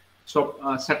 So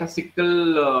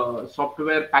statistical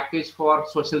software package for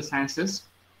social sciences.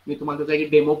 मी तुम्हाला त्याचा एक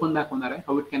demo पण दाखवणार आहे,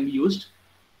 how it can be used,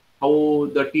 how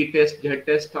the t-test,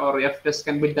 z-test or f-test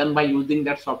can be done by using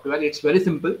that software. It's very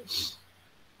simple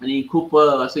आणि खूप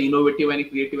असं innovative आणि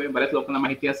क्रिएटिव्ह आहे. बऱ्याच लोकांना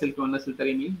माहिती असेल किंवा नसेल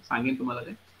तरी मी सांगेन तुम्हाला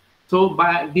ते. So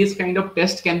by this kind of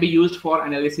test can be used for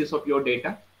analysis of your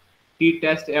data.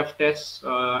 T-test, F-test,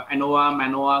 ANOVA,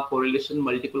 MANOVA, correlation,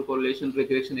 multiple correlation,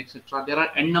 regression, etc. There are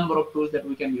n number of tools that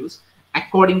we can use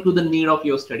according to the need of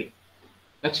your study.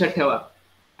 लक्षात ठेवा,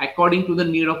 according to the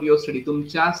need of your study.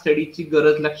 तुमच्या स्टडीची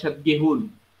गरज लक्षात घेऊन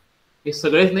हे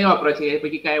सगळेच नाही वापरायचे.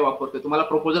 यापैकी काय वापरतो तुम्हाला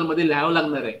प्रपोजल मध्ये लिहावं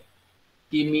लागणार आहे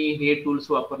की मी हे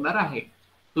टूल्स वापरणार आहे.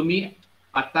 तुम्ही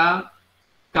आता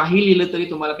काही लिहिलं तरी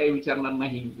तुम्हाला काही विचारणार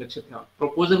नाही. लक्षात ठेवा,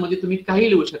 प्रपोजल मध्ये तुम्ही काही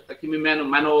लिहू शकता की मी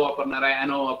मॅनो वापरणार आहे,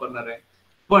 एनो वापरणार आहे.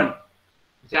 पण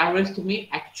ज्यावेळेस तुम्ही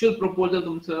ऍक्च्युअल प्रपोजल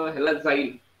तुमचं ह्याला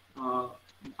जाईल,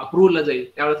 अप्रूव्हलला जाईल,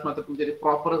 त्यावेळेस मात्र तुमचे ते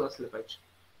प्रॉपरच असलं पाहिजे.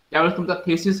 त्यावेळेस तुमचा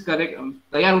थेसिस करेक्ट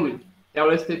तयार होईल,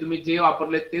 त्यावेळेस ते तुम्ही जे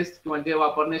वापरले तेच किंवा जे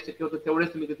वापरणे शक्य होतं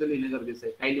तेवढेच तुम्ही तिथे लिहिणे गरजेचं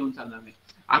आहे. काही लिहून चालणार नाही.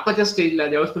 आताच्या स्टेजला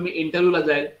ज्यावेळेस तुम्ही इंटरव्ह्यूला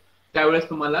जाईल त्यावेळेस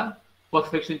तुम्हाला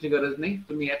परफेक्शनची गरज नाही.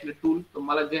 तुम्ही यातले टूल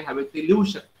तुम्हाला जे हवे ते लिहू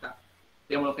शकता,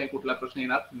 त्यामुळे काही कुठला प्रश्न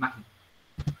येणार नाही.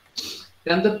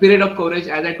 त्यानंतर period of coverage.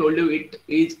 As I told you, it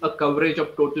is a coverage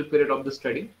of total period of the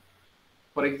study.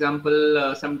 For example,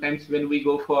 sometimes when we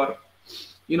go for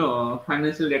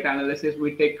financial data analysis,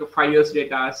 we take 5 years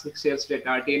data, 6 years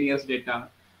data, 10 years data.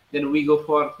 Then we go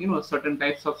for certain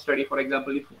types of study. For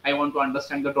example, if I want to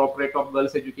understand the drop rate of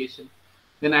girls education,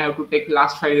 then I have to take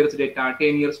last 5 years data,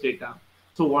 10 years data.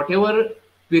 So whatever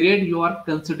period you are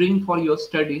considering for your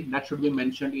study, that should be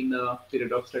mentioned in the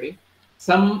period of study.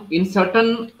 In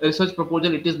certain research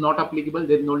proposal, it is not applicable.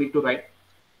 There is no need to write.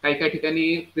 काही ठिकाणी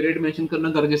period mention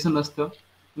करणं गरजेचं नसतं.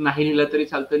 नाही लिहिलं तरी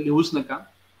चालतं, लिहूच नका.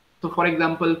 So for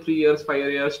example, 3 years, 5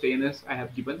 years, 10 years, I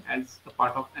have given as a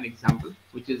part of an example,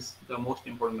 which is the most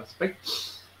important aspect.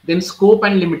 Then scope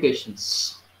and limitations.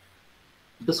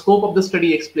 The scope of the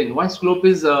study explained. Why scope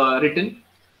is written?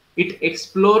 It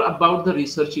explore about the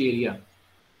research area.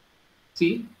 See,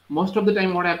 most of the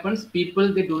time what happens,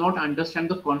 people they do not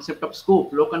understand the concept of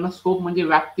scope. लोकांना scope म्हणजे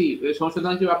व्याप्ती,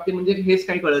 संशोधनाची व्याप्ती म्हणजे हेच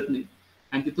काही कळत नाही,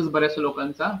 आणि तिथंच बऱ्याच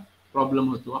लोकांचा प्रॉब्लेम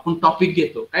होतो. आपण टॉपिक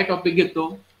घेतो, काय टॉपिक घेतो,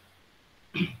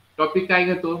 टॉपिक काय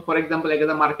घेतो. फॉर एक्झाम्पल,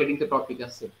 एखादा मार्केटिंगचा टॉपिक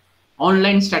असेल,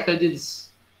 online strategies,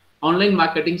 online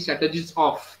marketing strategies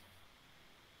of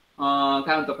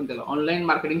काय म्हणतो आपण त्याला, online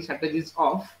marketing strategies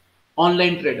of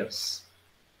online traders,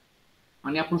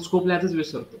 आणि आपण स्कोप लिहायचंच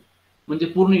विसरतो. म्हणजे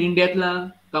पूर्ण इंडियातला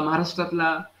का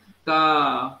महाराष्ट्रातला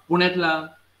का पुण्यातला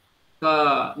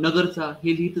का नगरचा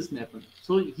हे लिहितच नाही आपण.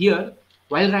 So here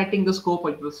while writing the scope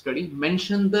of the study,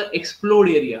 mention the explored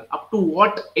area, up to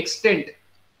what extent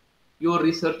your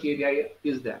research area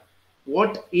is there,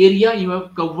 what area you have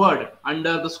covered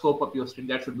under the scope of your study,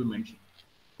 that should be mentioned.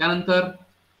 त्यानंतर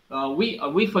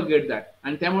we forget that,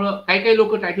 आणि त्यामुळं काही काही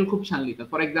लोक title खूप छान लिहितात.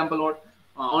 For example what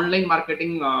online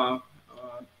marketing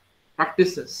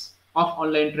practices of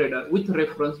online trader with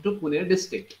reference to Pune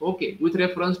district. Okay, with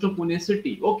reference to Pune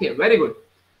city. Okay, very good.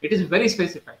 It is very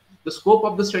specified. The scope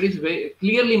of the study is very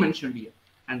clearly mentioned here,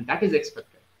 and that is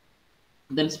expected.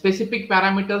 Then specific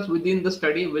parameters within the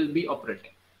study will be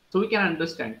operating. So we can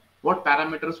understand what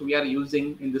parameters we are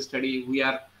using in the study, we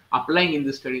are applying in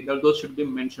the study. Those should be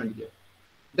mentioned here.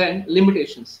 Then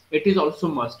limitations. It is also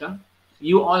must. Huh?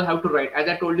 You all have to write. As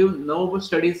I told you, no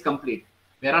study is complete.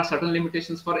 There are certain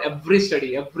limitations for every study.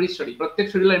 प्रत्येक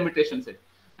स्टडीला limitations आहेत.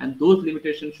 And those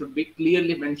limitations should be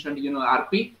clearly mentioned,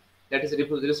 RP, that is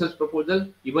research proposal,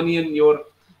 even in your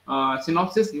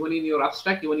synopsis, even in your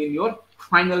abstract, even in your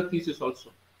final thesis also.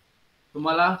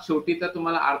 तुम्हाला शेवटी तर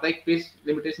तुम्हाला अर्धा एक page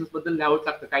limitations बद्दल लिहावंच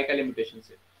लागतं, काय काय लिमिटेशन्स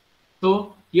आहेत. So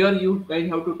here you guys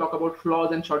have to talk about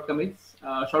flaws and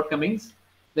shortcomings,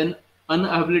 then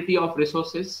unavailability of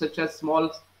resources such as small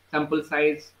sample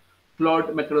size,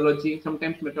 flawed methodology.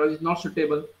 Sometimes methodology is not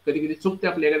suitable. कधी-कधी चुकते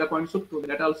आपले, एखादा पॉइंट चुकतो.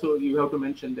 That also you have to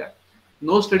mention that.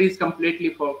 No study is completely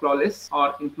flawless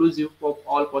or inclusive of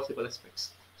all possible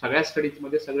aspects. सगळ्या studies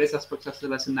मध्ये सगळेच aspects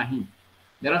असतील असं नाही.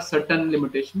 There are certain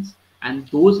limitations, and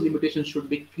those limitations should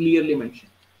be clearly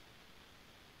mentioned.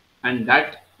 And that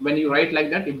when you write like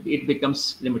that, it becomes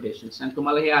limitations. And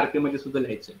तुम्हाला हे RP मध्ये सुद्धा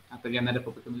लिहायचं आहे. आता येणाऱ्या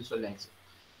पॉपमध्ये सुद्धा लिहायचं.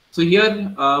 So here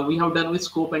we have done with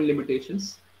scope and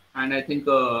limitations. And I think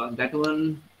that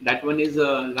one is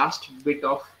the last bit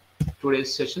of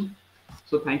today's session.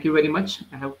 So thank you very much.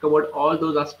 I have covered all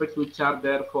those aspects which are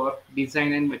there for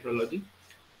design and methodology.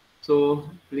 So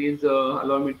please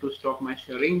allow me to stop my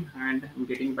sharing, and I'm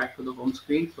getting back to the home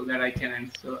screen so that I can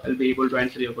answer. I'll be able to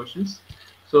answer your questions.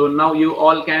 So now you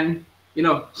all can,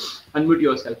 unmute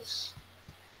yourselves.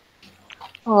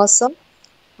 Awesome.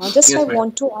 Just Yes, I madam.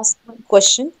 want to ask one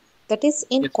question. That is,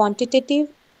 in Yes. quantitative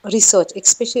research,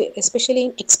 especially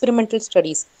in experimental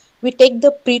studies, we take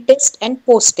the pre-test and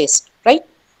post-test, right?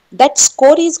 That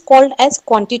score is called as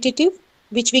quantitative,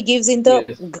 which we gives in the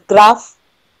Yes. graph,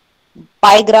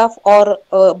 pie graph, or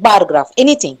bar graph,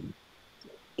 anything.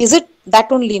 Is it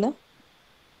that only, na?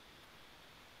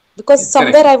 Because Yes,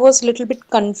 somewhere correct. I was little bit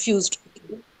confused.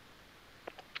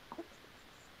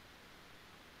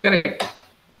 Correct.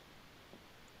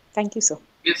 Thank you, sir.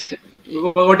 Yes.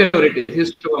 Whatever it is,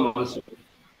 histogram also.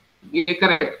 Yeah,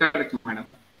 correct, madam.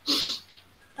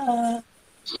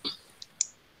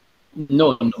 No.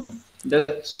 The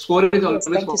score is Yes, always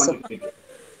thank for you, sir. quantitative.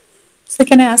 So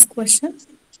can I ask question?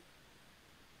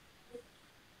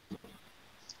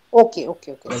 Okay,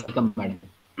 sir. Welcome, madam.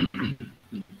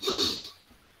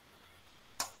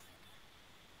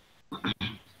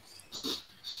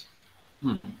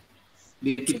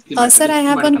 Sir, I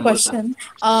have one question.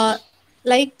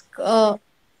 Like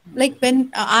when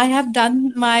I have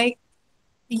done my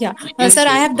Yes, sir,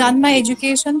 I yes, have done madam. my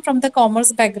education from the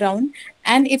commerce background,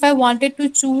 and if I wanted to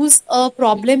choose a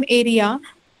problem area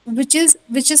which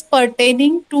is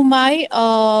pertaining to my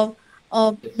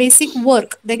basic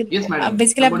work, like Yes, madam.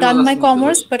 basically I've Somebody was done my asking the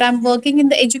commerce, question. but I'm working in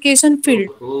the education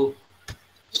field. Oh.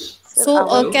 Sir, So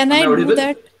our... can Am I I do audible?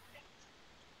 that?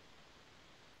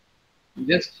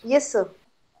 Yes. Yes, sir.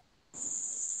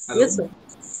 Hello. Yes, sir.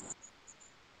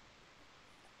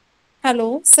 Hello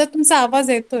sir, तुमचा आवाज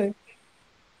येतोय.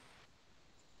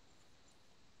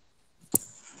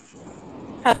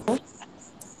 Hello.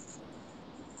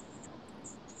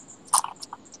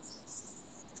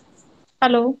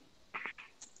 Hello.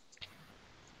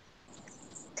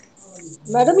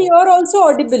 Madam, you are also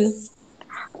audible.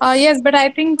 Yes, but I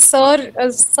think sir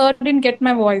didn't get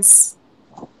my voice.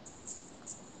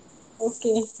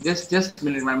 Okay. Just a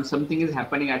minute, ma'am. Something is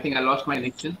happening. I think I lost my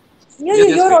connection. Yeah, Just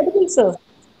you are wait. audible, sir.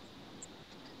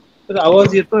 तर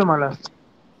आवाज येतोय मला.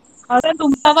 Sir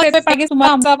तुमचा आवाज येतोय पाहिजे,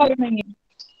 तुम्हाला आमचा आवाज येत नाहीये.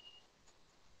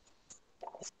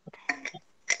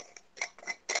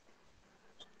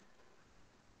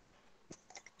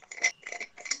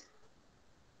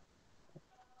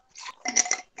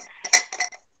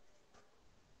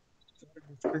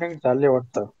 चालले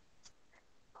वाटतं.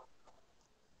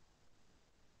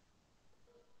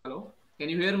 Hello. Can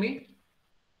you hear me?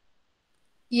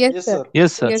 Yes, Yes, sir. sir.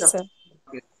 Yes, sir.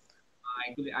 Okay.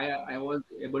 Actually, I was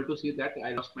able to see that.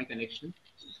 I lost my connection.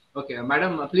 Okay,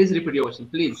 madam, please repeat your question,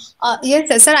 please. Yes,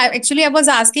 yes, sir. I was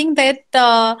asking that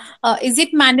is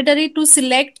it mandatory to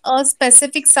select a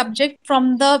specific subject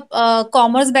from the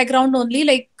commerce background only?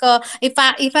 Like if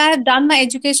I have done my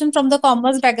education from the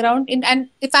commerce background and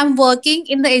if I'm working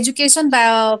in the education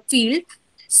field,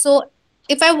 so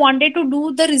if I wanted to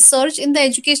do the research in the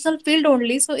educational field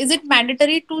only, so is it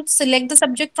mandatory to select the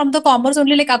subject from the commerce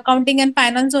only, like accounting and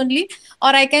finance only, or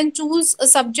I can choose a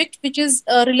subject which is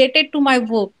related to my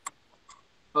work?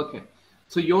 Okay.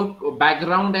 So your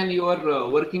background and your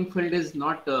working field is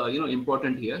not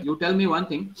important here. You tell me one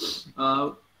thing.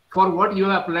 Uh, for what you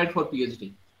have applied for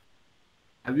PhD?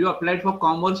 Have you applied for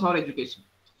commerce or education?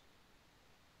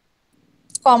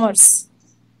 Commerce.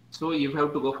 So you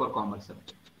have to go for commerce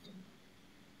subject.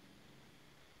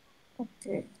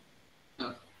 Okay.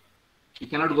 You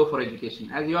cannot go for education.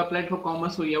 As you applied for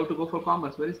commerce, so you have to go for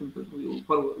commerce. Very simple.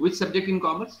 For which subject in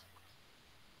commerce?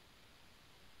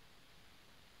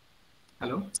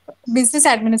 Hello? Business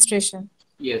administration.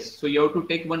 Yes. So you have to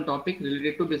take one topic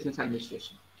related to business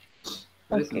administration.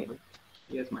 Very Okay. simple.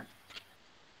 Yes, ma'am.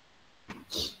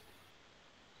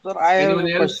 Sir, I have Anyone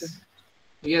a else? question.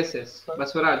 Yes, yes.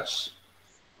 Baswaraj.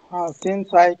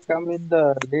 Since I come in the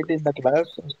late in the class,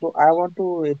 so I want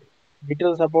to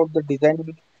details about the design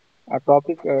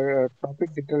topic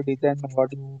detail design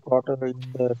what you taught in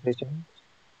the session.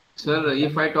 Sir,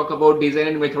 if I talk about design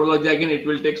and methodology again, it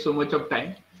will take so much of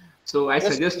time. So I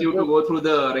suggest you to go through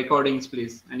the recordings,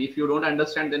 please. And if you don't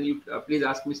understand, then you please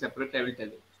ask me separately. I will tell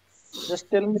you. Just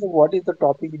tell me what is the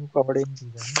topic you covered in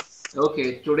design.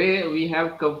 Okay, today we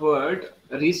have covered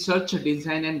research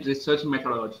design and research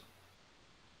methodology.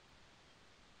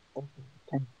 Okay,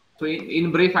 thank you. So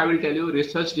in brief, I will tell you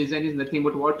research design is nothing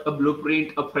but what? A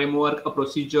blueprint, a framework, a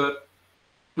procedure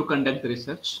to conduct the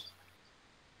research.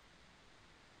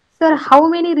 Sir, how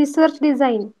many research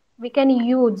design we can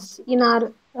use in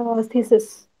our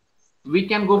thesis? We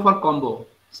can go for combo.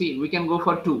 See, we can go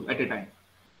for two at a time.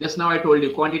 Just now I told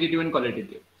you quantitative and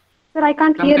qualitative. Sir, I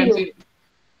can't hear Sometimes you.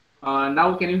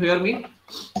 now can you hear me?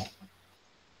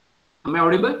 Am I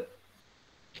audible?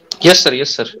 Yes, sir. Yes,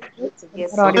 sir.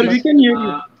 Yes. Sir, we can hear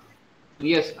you.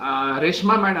 Yes,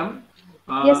 Reshma madam.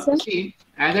 Yes, sir. See,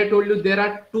 as I told you, there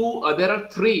are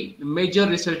three major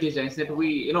research designs that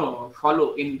we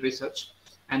follow in research,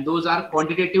 and those are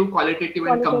quantitative, qualitative,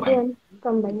 and Qualitative combined. and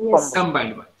combined. Yes.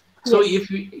 Combined one. So Yes.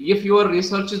 if your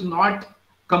research is not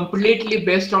completely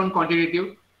based on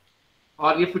quantitative,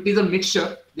 or if it is a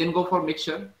mixture, then go for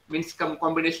mixture, means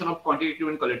combination of quantitative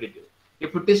and qualitative.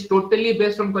 If it is totally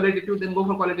based on qualitative, then go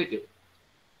for qualitative.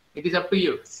 It is up to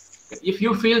you. If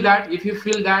you feel that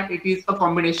it is a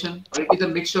combination or it is a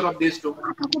mixture of these two,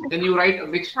 then you write a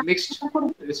mixed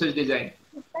research design.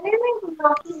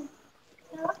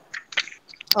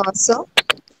 Sir,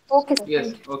 Okay, sir.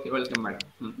 Yes. Okay. Welcome,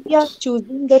 madam. we are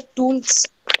choosing the tools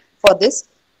for this.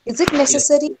 Is it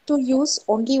necessary to use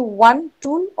only one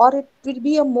tool, or it will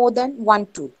be a more than one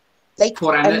tool? Like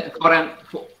For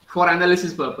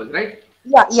analysis purpose, right?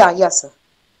 yeah, sir.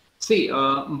 See,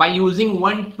 by using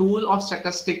one tool of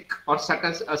statistic or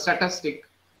statistic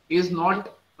is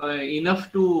not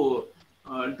enough to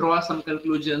draw some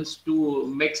conclusions, to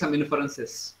make some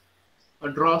inferences or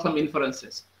draw some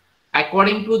inferences.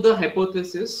 According to the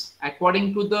hypothesis,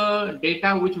 according to the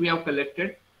data which we have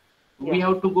collected, we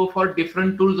have to go for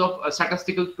different tools of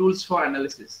statistical tools for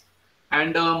analysis.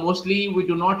 And mostly we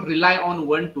do not rely on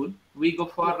one tool. We go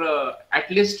for at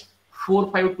least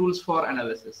 4-5 tools for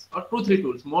analysis, or 2-3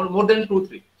 tools, more than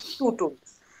 2-3. Two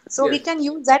tools. So we Yes. can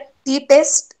use that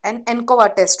t-test and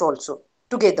NCOVA test also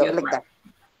together, Yes, like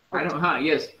ma'am. that.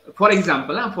 Yes. For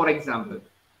example,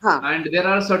 Huh. and there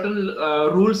are certain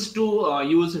rules to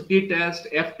use t-test,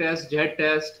 f-test,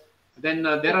 z-test. Then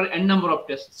there are n number of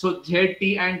tests. So Z,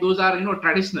 T, and those are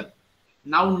traditional.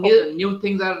 Now new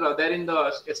things are there in the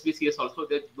SBCS also.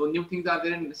 The new things are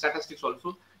there in statistics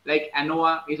also. Like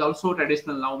ANOVA is also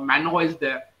traditional now. MANOVA is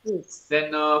there. Yes.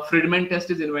 Then Friedman test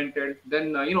is invented.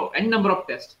 Then n number of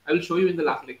tests. I will show you in the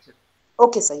last lecture.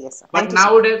 Okay, sir. Yes, sir. But Thank you, sir.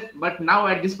 nowadays, now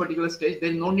at this particular stage,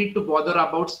 there is no need to bother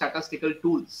about statistical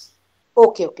tools.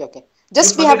 Okay.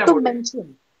 Just we forget have to about it.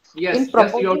 mention. Yes, In just you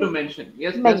have proposal, to mention.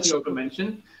 Yes, just mention. you have to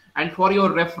mention. And for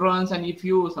your reference, and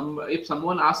if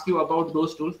someone asks you about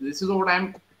those tools, this is what I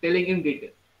am telling in detail.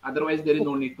 Otherwise, there is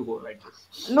no need to go like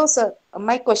this. No, sir.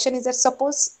 My question is that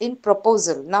suppose in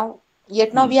proposal now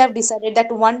we have decided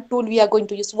that one tool we are going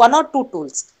to use, one or two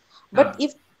tools. But Ah.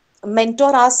 if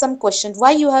mentor asks some question,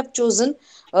 why you have chosen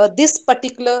this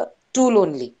particular tool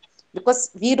only? Because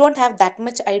we don't have that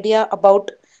much idea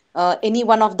about any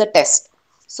one of the tests.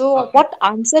 So Okay. what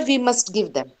answer we must give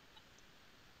them?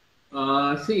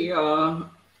 See,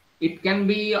 it can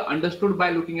be understood by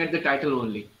looking at the title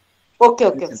only. Okay,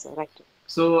 okay, Listen. sir. Right.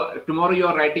 So tomorrow you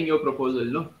are writing your proposal,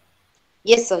 no?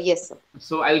 Yes, sir. Yes, sir.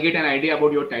 So I'll get an idea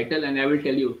about your title and I will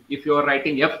tell you if you are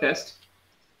writing F test.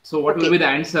 So what will Okay. be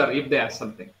the answer if they ask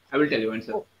something? I will tell you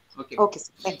answer. Oh, Okay. okay,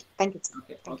 sir. Thank you. Thank you, sir.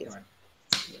 Okay. Thank Okay, you, sir.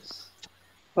 madam. Yes.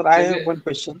 Sir, I Is have it- one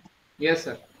question. Yes,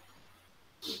 sir.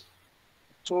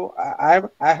 So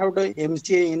I have the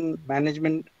MCA in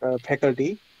management faculty.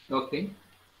 Okay.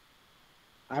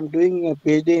 I'm doing a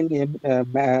PhD in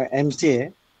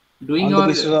MCA Doing on the your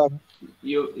basis of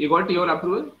you got your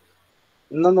approval?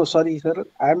 no, sorry, sir.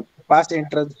 I'm past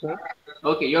entrance, sir.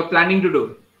 Okay, you are planning to do.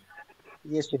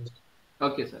 Yes, yes.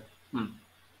 Okay, sir.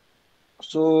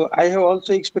 So I have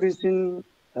also experience in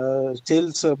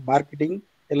sales marketing,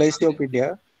 LIC of Okay. India,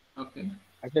 Okay.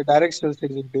 as a direct sales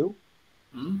executive,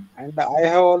 Hmm. and I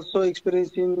have also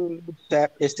experience in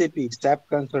SAP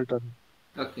consultant.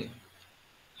 Okay.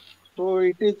 So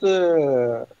it is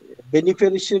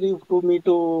beneficiary to me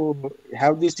to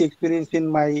have this experience in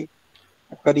my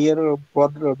career for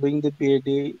doing the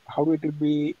PhD. How it will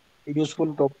be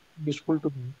useful to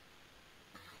me.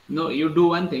 No, you do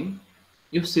one thing.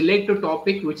 You select a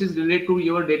topic which is related to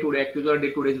your day-to-day activities or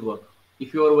day-to-day work.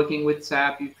 If you are working with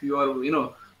SAP, if you are,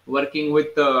 working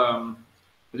with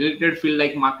related field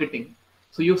like marketing,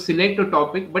 so you select a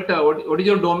topic. But what is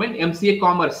your domain? MCA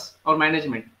Commerce or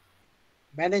Management.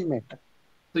 Management.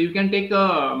 So you can take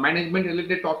a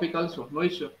management-related topic also. No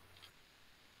issue.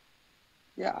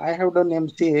 Yeah, I have done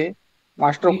MCA,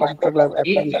 Master of Computer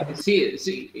Application.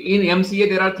 See, in MCA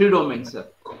there are three domains, sir.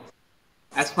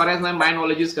 As far as my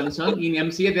knowledge is concerned, in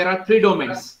MCA there are three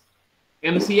domains: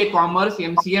 MCA Commerce,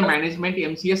 MCA Management,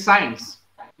 MCA Science,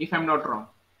 if I'm not wrong.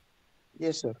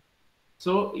 Yes, sir.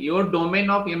 So your domain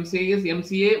of MCA is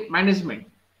MCA Management.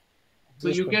 So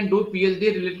Yes, you sir. can do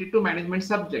PhD related to management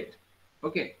subject.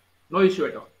 Okay, no issue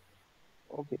at all.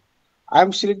 Okay.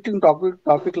 I'm selecting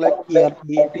topic like ERP.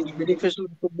 It is beneficial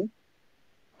to me.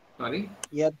 Sorry.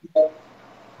 ERP.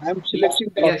 I'm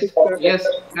selecting Yes, topic. yes,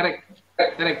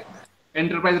 correct.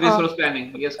 Enterprise Uh, resource planning.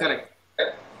 Yes, correct.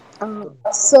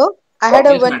 Sir, I had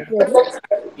a Yes, one madam.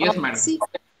 query. Yes, madam. See,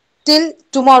 till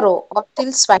tomorrow or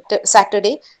till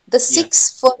Saturday, the Yeah,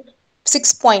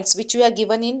 6 points which you are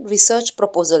given in research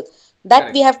proposal,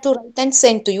 that we correct. have to write and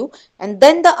send to you, and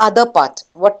then the other part,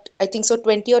 what I think so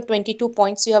 20 or 22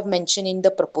 points you have mentioned in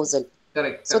the proposal.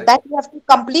 Correct, So correct. that you have to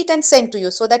complete and send to you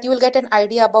so that you will get an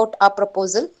idea about our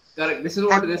proposal. Correct. This is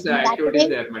what And this in that activity is way,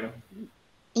 there, madam.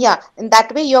 yeah, in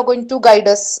that way you are going to guide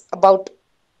us about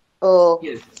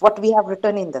Yes, what we have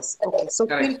written in this. Okay, so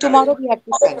till correct, tomorrow we have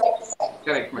to send.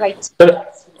 correct, madam. Right. Sir,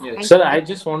 Yes, Thank you. I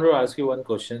just want to ask you one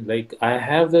question. Like, I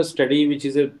have the study which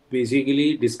is basically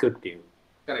descriptive.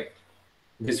 correct.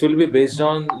 This will be based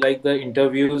on like the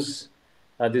interviews.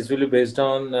 This will be based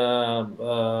on the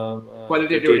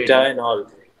Qualitative data data. and all.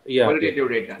 Yeah, Qualitative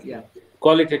data. Yeah,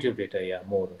 qualitative data. Yeah,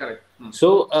 more. correct. So,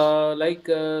 like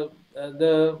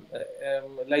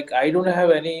I don't have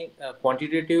any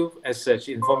quantitative as such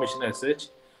information as such,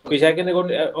 which I can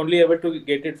only able to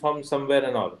get it from somewhere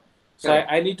and all. So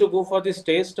Correct. I need to go for this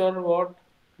test or what?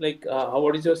 Like,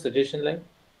 what is your suggestion like?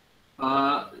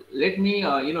 Let me,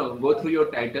 go through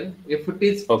your title. If it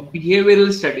is Okay.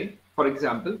 behavioral study, for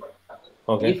example,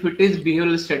 Okay. if it is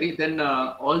behavioral study, then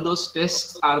all those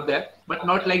tests are there, but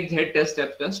not like Z test,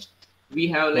 F test. We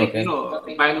have like,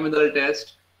 Okay. binomial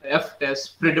test, F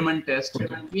test, Friedman test.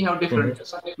 We have different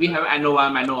tests. We have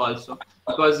ANOVA, MANO also.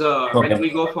 Because when Okay. we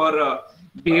go for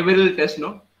behavioral test,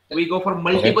 no, we go for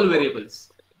multiple variables.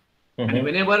 And Mhm.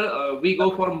 whenever we go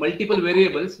for multiple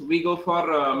variables, we go for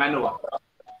MANOVA.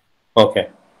 Okay.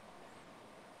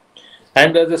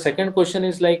 And the second question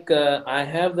is like I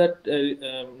have that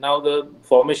now the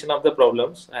formation of the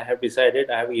problems. I have decided.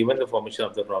 I have given the formation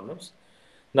of the problems.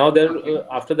 Now there Okay.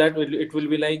 after that it will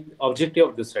be like objective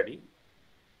of the study,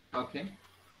 Okay.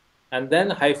 and then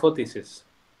hypothesis.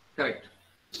 Correct.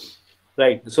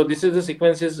 Right. So this is the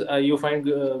sequences you find.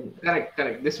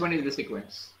 Correct. This one is the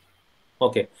sequence.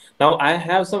 Okay. Now I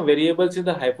have some variables in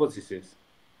the hypothesis.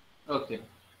 Okay.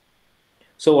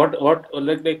 So what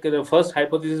like the first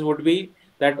hypothesis would be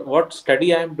that what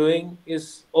study I am doing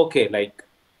is okay. Like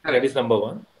that Correct. is number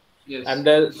one. Yes. And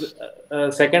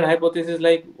the second hypothesis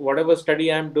like whatever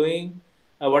study I am doing,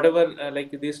 whatever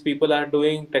like these people are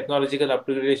doing, technological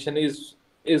upgradation is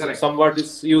Correct. somewhat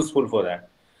is useful for that.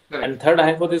 Correct. And third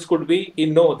hypothesis could be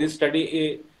no, this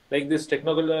study like this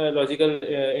technological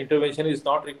intervention is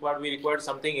not required. We require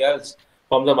something else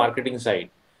from the marketing side.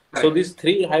 So Correct. these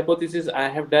three hypotheses I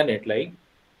have done it like,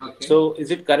 Okay. So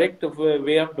is it correct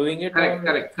way of doing it?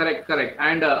 Correct.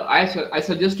 And I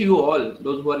suggest you all,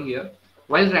 those who are here,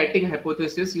 while writing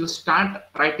hypothesis, you start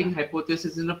writing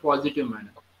hypothesis in a positive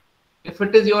manner. If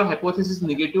it is your hypothesis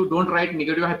negative, don't write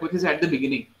negative hypothesis at the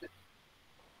beginning.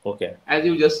 Okay. As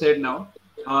you just said now,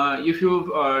 if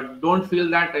you don't feel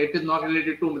that it is not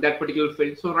related to that particular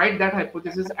field, so write that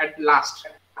hypothesis at last.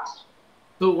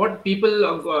 So what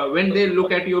people, when they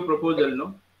look at your proposal,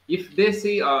 no, if they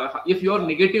see, if you are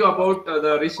negative about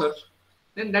the research,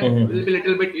 then that will be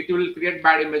little bit, it will create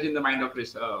bad image in the mind of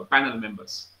panel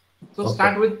members. So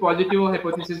start with positive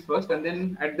hypothesis first, and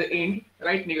then at the end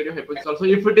write negative hypothesis also,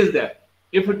 if it is there.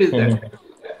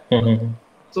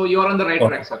 So you are on the right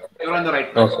track, sir. You are on the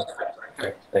right track.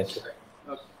 Okay. Thank you.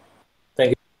 Okay. Thank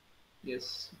you.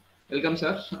 Yes. Welcome,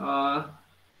 sir.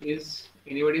 Is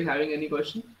anybody having any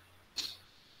question?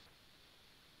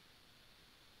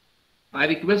 I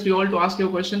request you all to ask your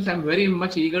questions. I'm very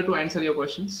much eager to answer your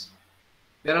questions.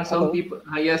 There are some people.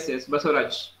 Yes,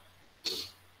 Basuraj.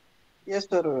 Yes,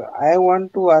 sir. I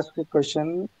want to ask a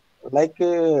question. Like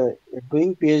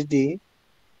doing PhD,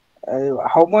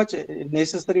 how much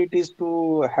necessary it is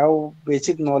to have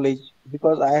basic knowledge?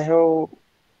 Because I have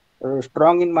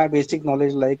strong in my basic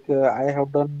knowledge. Like I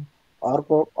have done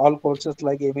all courses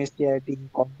like MSCIT,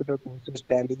 computer courses,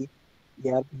 Tally,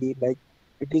 ERP. Like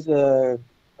it is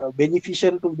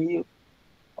beneficial to me.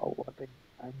 What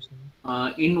I'm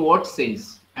saying. In what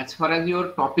sense? As far as your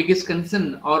topic is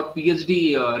concerned, or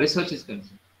PhD research is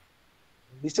concerned?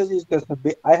 Research is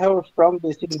concerned. I have a strong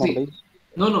basic knowledge.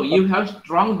 No, you have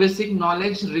strong basic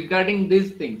knowledge regarding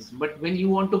these things. But when you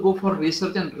want to go for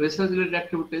research and research related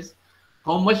activities,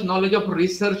 how much knowledge of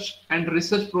research and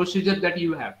research procedure that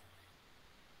you have?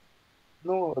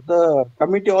 No, the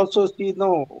committee also see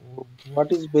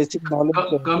what is basic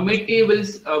knowledge. Committee will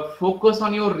focus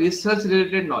on your research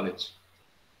related knowledge.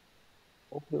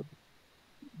 Okay.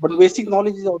 But basic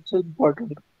knowledge is also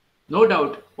important. No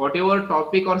doubt. Whatever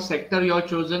topic or sector you have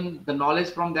chosen, the knowledge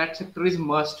from that sector is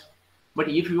must. But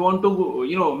if you want to,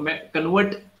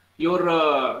 convert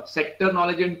your sector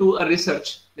knowledge into a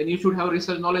research, then you should have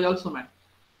research knowledge also, man.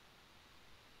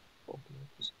 Okay.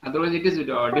 Otherwise, it is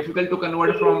difficult to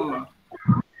convert from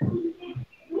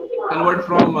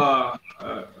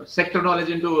sector knowledge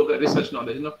into research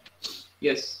knowledge. No.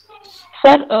 Yes.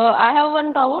 Sir, I have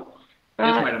one doubt.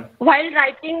 Yes, madam. While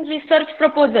writing research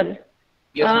proposal,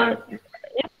 yes, madam.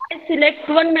 If I select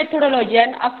one methodology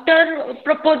and after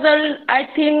proposal, I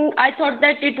thought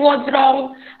that it was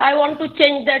wrong. I want to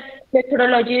change that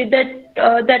methodology.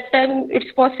 That time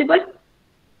it's possible.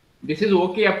 This is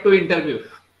okay up to interview.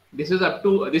 This is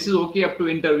okay up to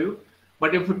interview.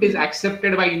 But if it is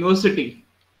accepted by university,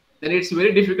 then it's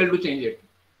very difficult to change it.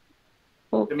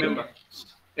 Okay. Remember.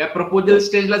 या proposal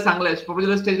स्टेजला चांगला आहे.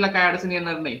 Proposal स्टेजला काय अडचण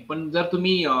येणार नाही. पण जर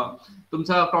तुम्ही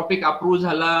तुमचा टॉपिक अप्रूव्ह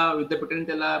झाला, विद्यापीठाने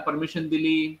त्याला परमिशन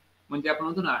दिली, म्हणजे आपण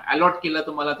म्हणतो ना अलॉट केला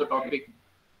तुम्हाला तो टॉपिक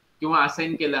किंवा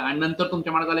असाइन केला आणि नंतर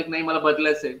तुमच्या मनात आलं की नाही मला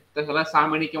बदलायचं आहे, तर त्याला 6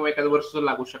 महिने किंवा एखाद वर्ष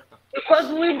लागू शकतं.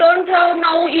 Because we don't have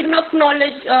now enough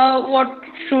knowledge what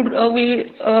should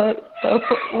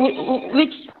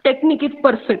which technique is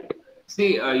perfect.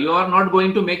 See, you are not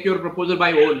going to make your proposal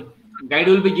by own. Guide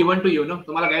will be given to you, no?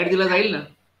 तुम्हाला guide दिला जाईल ना.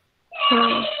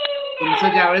 तुमचं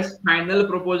ज्यावेळेस final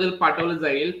proposal पाठवलं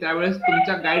जाईल त्यावेळेस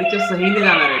तुमच्या गाईडच्या सहीने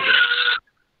जाणार आहे ते.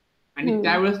 आणि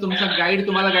त्यावेळेस तुमचा गाईड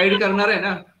तुम्हाला गाईड करणार आहे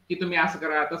ना की तुम्ही असं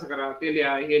करा, तसं करा, ते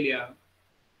लिहा, हे लिहा.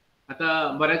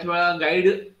 आता बऱ्याच वेळा गाईड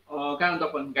काय म्हणतो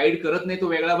आपण, गाईड करत नाही तो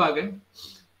वेगळा भाग आहे.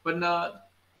 पण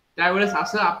त्यावेळेस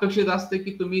असं अपेक्षित असतं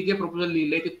की तुम्ही जे प्रपोजल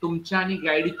लिहिलंय ते तुमच्या आणि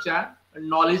गाईडच्या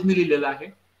नॉलेजने लिहिलेलं आहे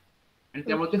आणि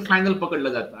त्यामुळे ते फायनल पकडलं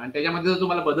जातं. आणि त्याच्यामध्ये जर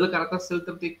तुम्हाला बदल करायचा असेल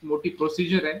तर ते एक मोठी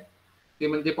प्रोसिजर आहे. ते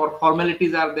म्हणजे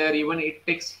formalities are there, even it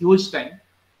takes huge time.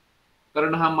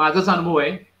 कारण हा माझाच अनुभव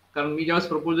आहे. कारण मी जेव्हा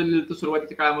प्रपोजल लिहिलं होतं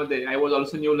सुरुवातीच्या काळामध्ये, I was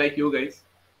also new like you guys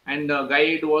and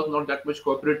guide was not that much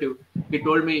cooperative. He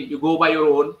told me you go by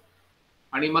your own.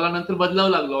 आणि मला नंतर बदलावं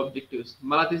लागलं ऑब्जेक्टिव्ह.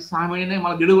 मला ते 6 महिने नाही,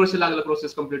 मला 1.5 वर्ष लागलं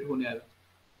प्रोसेस कम्प्लीट होऊन यायला.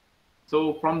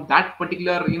 So from that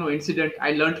particular incident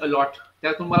I learn a lot.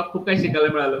 त्यातून मला खूप काही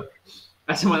शिकायला मिळालं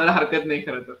असं म्हणायला हरकत नाही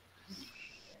खरं तर.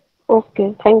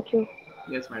 Okay, thank you.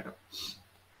 Yes, madam.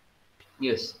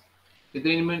 Yes. Is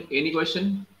there any question?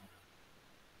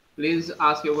 Please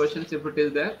ask your questions if it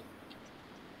is there.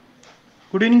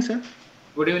 Good evening, sir.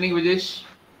 Good evening, Vijesh.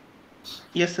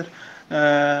 Yes, sir.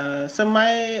 So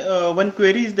my one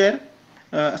query is there.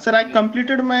 Sir, I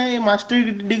completed my master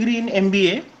degree in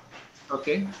MBA.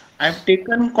 Okay. I've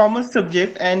taken commerce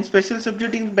subject and special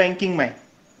subject in banking,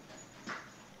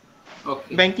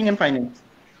 Okay. Banking and finance.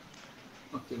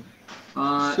 Okay.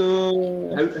 So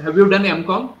have you done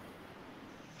MCom?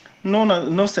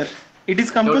 No, sir. It is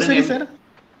You have done compulsory, sir.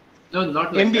 No,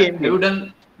 not like MBA,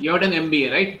 that. You have done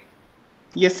MBA, right?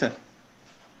 Yes, sir.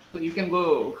 So you can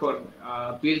go for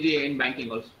PhD in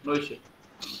banking also. No issue.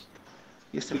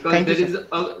 Yes, sir. Because Thank you, there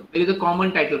sir. is a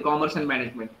common title, commerce and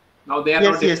management. Now they are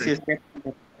Yes, not yes, different.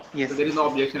 yes. Yes. So there is no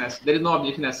objection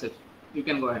as such. You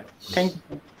can go ahead. Thank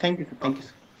you. Thank you, sir. Thank you,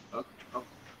 sir. Okay.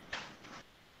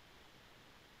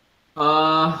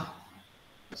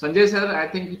 Sanjay sir, I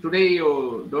think today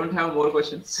you don't have more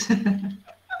questions.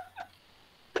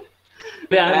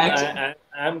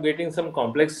 I'm getting some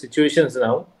complex situations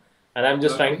now, and I'm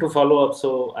just trying to follow up.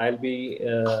 So I'll be,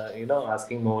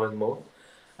 asking more and more.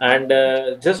 And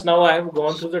just now I have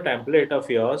gone through the template of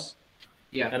yours.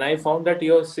 Yeah. And I found that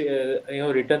you have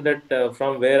written that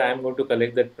from where I'm going to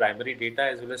collect that primary data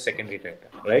as well as secondary data,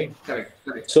 right? Correct.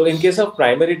 So in case of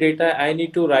primary data, I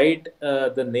need to write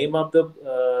the name of the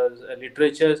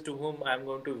literatures to whom I'm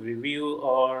going to review,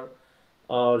 or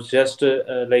just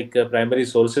primary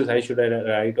sources I should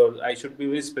write, or I should be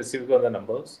very specific on the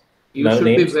numbers. You should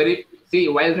be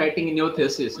while writing in your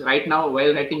thesis right now,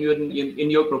 while writing in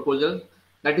your proposal,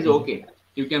 that is okay.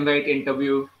 You can write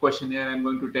interview questionnaire I'm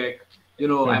going to take.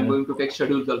 I'm going to take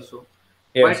schedules also.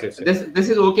 Yes. This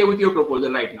is okay with your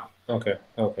proposal right now. Okay.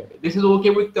 This is okay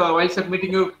with while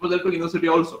submitting your proposal to university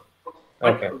also.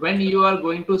 But when you are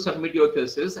going to submit your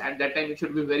thesis, at that time it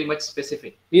should be very much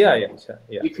specific. Yeah.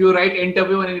 If you write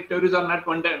interview and interviews are not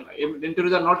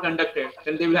conducted,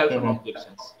 then they will have some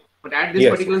objections. But at this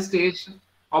particular stage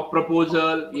of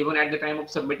proposal, even at the time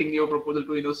of submitting your proposal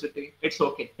to university, it's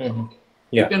okay.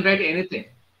 You can write anything.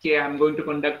 Okay, I'm going to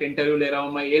conduct interview ले रहा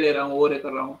हूँ, मैं ये ले रहा हूँ, वो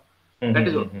कर रहा हूँ. That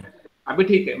is okay. अभी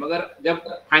ठीक है, मगर जब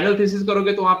फाइनल थीसिस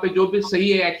करोगे तो वहाँ पे जो भी सही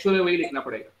है एक्चुअल है वही लिखना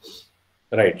पड़ेगा.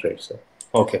 Right, sir.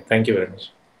 Okay, thank you very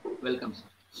much. Welcome, sir.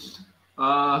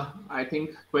 I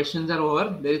think questions are over.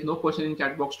 There is no question in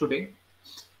chat box today.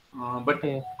 But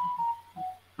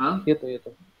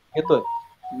येतोय.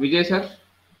 विजय सर.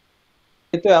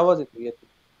 येतोय आवाज येतोय.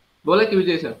 बोला की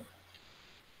विजय सर.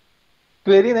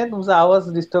 क्वेरी नाही, तुमचा आवाज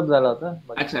डिस्टर्ब झाला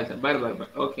होता. अच्छा बरं.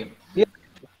 Okay.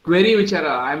 Query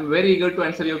विचारा. I am very eager to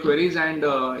answer your queries, and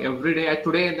every day.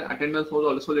 Today the attendance was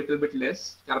also a little bit less.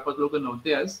 4-5 लोक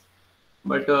नव्हते आज.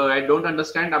 But I don't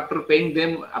understand. After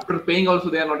paying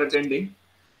also they are not attending.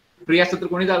 Free असतं तर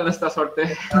कोणी झालं नसतं असं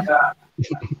वाटतंय.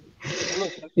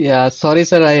 Yeah, sorry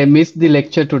sir, I missed the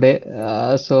lecture today.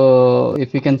 So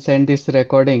if you can send this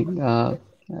recording.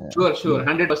 Sure,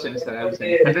 100% sir. I will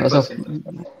send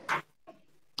 100%.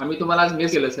 आम्ही तुम्हाला आज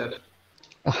मिस केलं सर.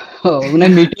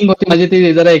 नाही, मीटिंग होती माझी,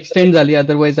 ती जरा एक्सटेंड झाली.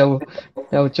 Otherwise I would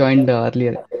have joined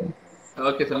earlier.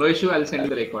 Okay, so no issue. I'll send you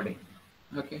the recording.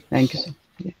 Okay. Thank you, sir.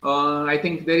 I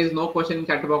think there is no question in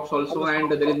chat box also,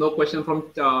 and there is no question from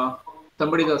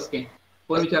somebody is asking.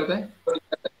 कौन विचारता है?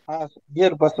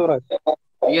 Dear Basuraj.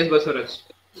 Yes, Basuraj.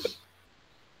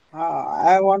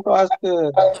 I want to ask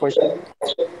a question.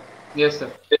 Yes, sir.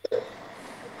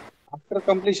 After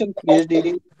completion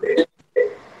PhD,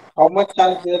 how much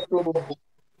chance there to?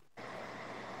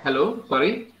 Hello,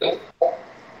 sorry.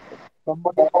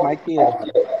 Somebody mic here.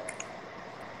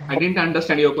 I didn't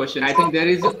understand your question. I think there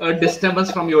is a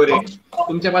disturbance from your end.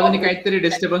 तुमच्या बाजूने काहीतरी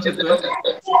disturbance येतोय.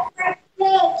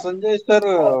 Sanjay sir.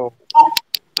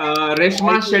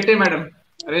 Reshma Shete madam,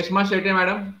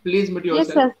 please mute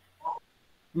yourself.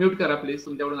 Mute करा please,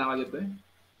 तुमच्याकडून आवाज येतोय.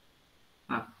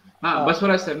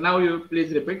 Basavaraj sir, now you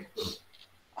please repeat.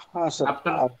 Sir.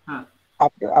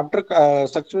 After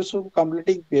successful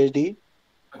completing PhD,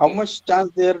 how much chance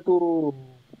there to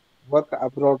work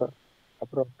abroad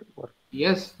work?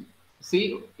 Yes,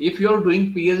 see, if you are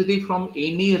doing PhD from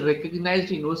any recognized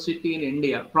university in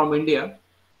India,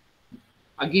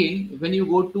 again, when you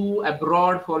go to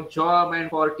abroad for job and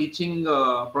for teaching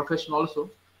profession also,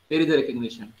 there is a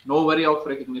recognition. No worry of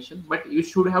recognition, but you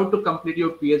should have to complete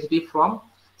your PhD from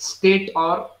state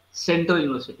or central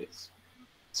universities.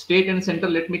 State and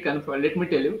central, let me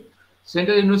tell you,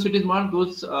 central universities are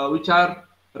those which are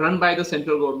run by the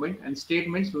central government, and state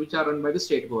means which are run by the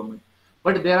state government.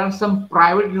 But there are some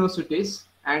private universities,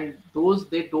 and those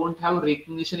they don't have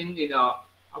recognition in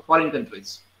foreign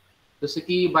countries. जसं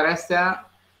की बऱ्याचशा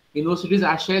universities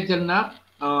अशा आहेत ज्यांना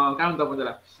काय म्हणतो आपण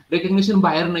त्याला रेकग्निशन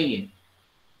बाहेर नाहीये,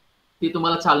 ती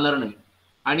तुम्हाला चालणार नाही.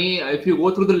 आणि if you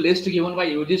go through the list given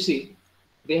by UGC,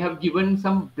 they have given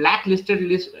some blacklisted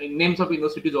names of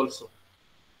universities also.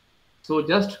 So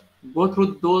just go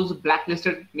through those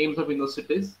blacklisted names of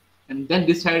universities and then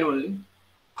decide only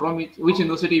from which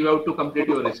university you have to complete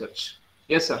your research.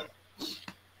 Yes, sir.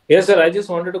 Yes, sir. I just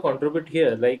wanted to contribute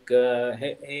here. Like,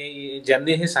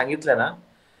 ज्यांनी हे सांगितलं ना,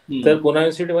 तर पुणे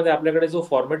युनिव्हर्सिटीमध्ये आपल्याकडे जो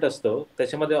format असतो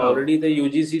त्याच्यामध्ये already ते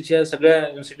युजीसीच्या सगळ्या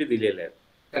युनिव्हर्सिटी दिलेल्या आहेत.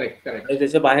 Correct correct. आणि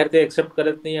त्याच्या बाहेर ते एक्सेप्ट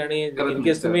करत नाही आणि इन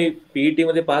केस तुम्ही पीईटी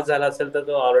मध्ये पास झाला असेल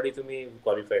तर ऑलरेडी तुम्ही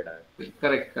क्वालिफाईड आहे.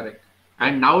 Correct, correct.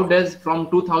 And nowadays, from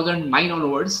 2009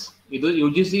 onwards,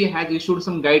 UGC has issued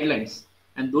some guidelines,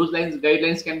 and those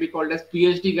guidelines can be called as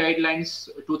PhD guidelines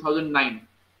 2009.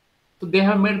 So they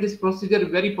have made this procedure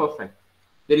very perfect.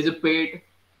 There is a paid,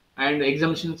 and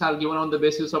exemptions are given on the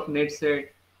basis of net set.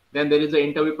 Then there is the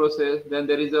interview process. Then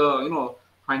there is a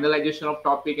finalization of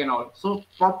topic and all. So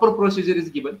proper procedure is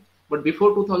given. But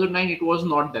before 2009, it was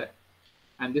not there.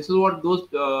 And this is what those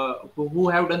who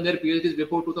have done their PhDs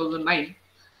before 2009,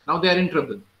 now they are in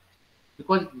trouble,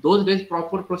 because those days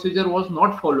proper procedure was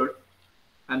not followed,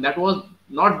 and that was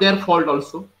not their fault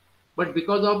also. But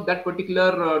because of that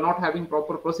particular not having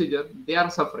proper procedure, they are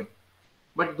suffering.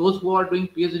 But those who are doing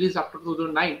PhDs after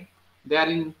 2009, they are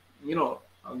in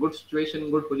a good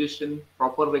situation, good position.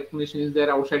 Proper recognition is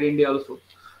there outside India also.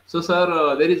 So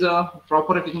sir, there is a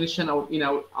proper recognition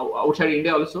outside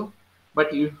India also.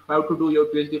 But you have to do your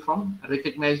PhD from a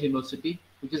recognized university,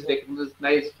 which is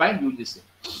recognized by UGC.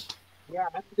 Yeah,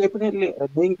 I'm definitely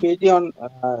doing PhD on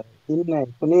in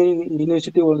Pune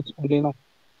University also.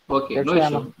 Okay, no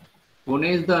issue. Pune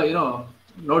is the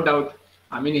no doubt.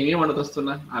 आम्ही नेहमी म्हणत असतो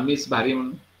ना, आम्हीच भारी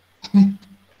म्हणून.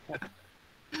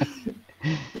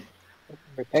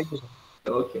 Thank you, sir.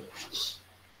 Okay.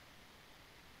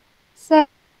 Sir.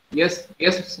 Yes,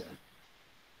 yes.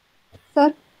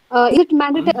 Sir, is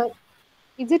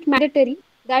it mandatory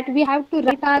that we have to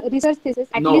write our research thesis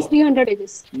at least 300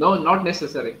 pages? No, not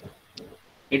necessary.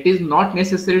 It is not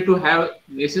necessary to have.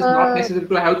 This is not necessary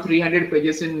to have 300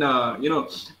 pages in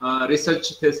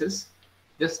research thesis.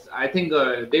 Just I think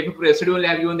day before yesterday only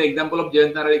I have given the example of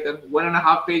Jayant Narlikar,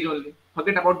 1.5 page only.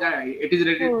 Forget about that. It is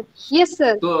related. Yes,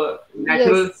 sir. So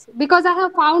natural. Yes, because I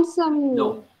have found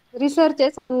some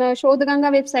researches on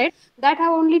Shodhganga website that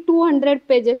have only 200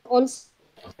 pages also.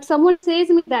 Someone says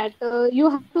me that you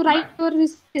have to write your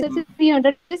thesis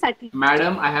 300 pages at least.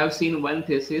 Madam, I have seen one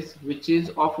thesis which is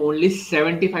of only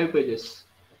 75 pages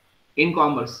in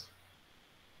commerce.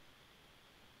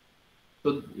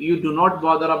 So you do not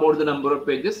bother about the number of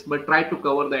pages, but try to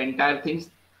cover the entire things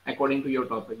according to your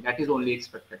topic. That is only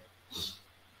expected.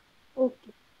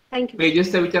 Okay. Thank you.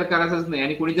 पेजेसचा विचार करायचाच नाही,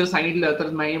 आणि कोणी जर सांगितलं तर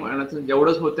नाही म्हणायचं,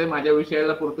 जेवढंच होतंय माझ्या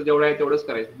विषयाला पुरतं जेवढं आहे तेवढंच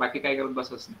करायचं, बाकी काय करत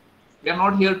बसायचं नाही. We are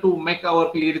not here to make our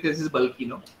clear thesis bulky,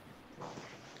 no.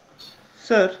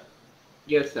 Sir.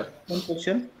 Yes, sir. One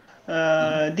question.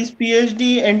 This PhD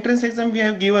entrance exam we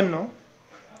have given, no?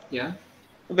 Yeah.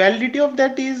 Validity of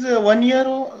that is 1 year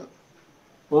or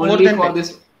only for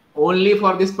that? Only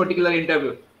for this particular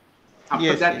interview. After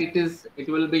yes, that, yes. it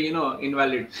will be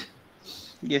invalid.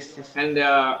 Yes, yes. And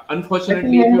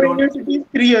unfortunately, if you don't, it is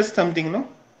 3 years something, no?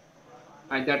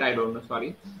 That I don't know,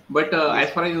 sorry. But as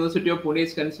far as University of Pune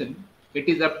is concerned, it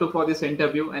is up to for this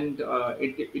interview, and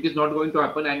it is not going to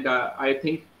happen. And I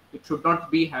think it should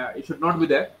not be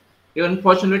there.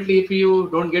 Unfortunately, if you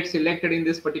don't get selected in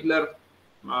this particular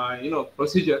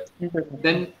procedure,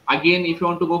 then again, if you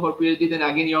want to go for PhD, then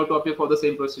again you have to apply for the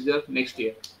same procedure next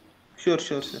year. Sure,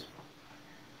 sir.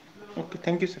 Okay,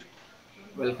 thank you, sir.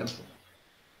 Welcome, sir.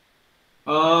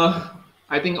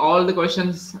 I think all the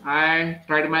questions I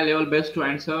tried my level best to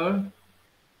answer,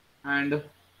 and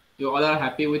you all are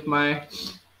happy with my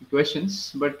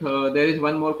questions. But there is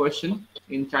one more question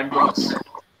in chat box,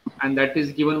 and that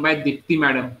is given by Dipti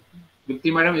madam.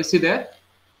 Dipti madam, is she there?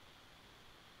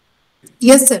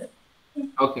 Yes, sir.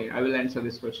 Okay, I will answer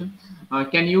this question.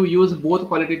 Can you use both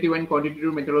qualitative and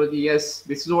quantitative methodology? Yes,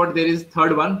 this is what there is.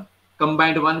 Third one,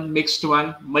 combined one, mixed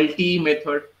one, multi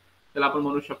method.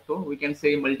 We can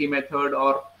say multi-method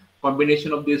or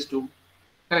combination of these two.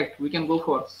 Correct. We can go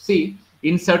for. See,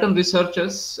 in certain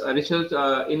research,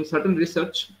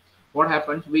 what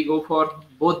happens? We go for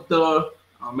both the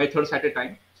methods at a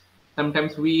time.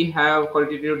 Sometimes we have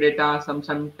qualitative data.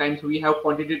 Sometimes we have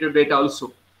quantitative data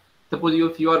also. Suppose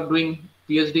if you are doing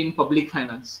PhD in public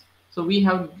finance, so we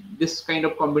have this kind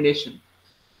of combination.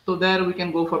 So there we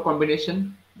can go for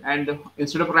combination, and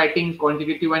instead of writing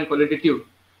quantitative and qualitative,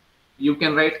 you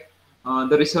can write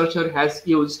the researcher has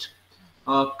used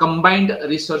combined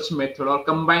research method or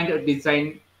combined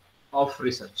design of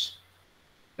research.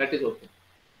 That is okay.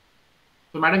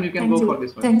 So madam, you can go for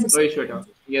this one. No issue at all.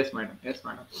 Yes, madam. Yes,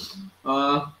 madam.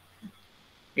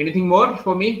 Anything more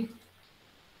for me?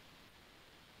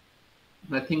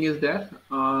 Nothing is there.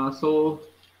 So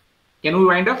can we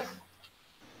wind up?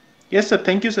 Yes, sir.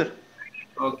 Thank you, sir.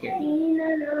 Okay.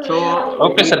 So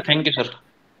okay, sir. Thank you, sir.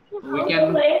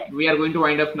 We are going to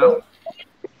wind up now.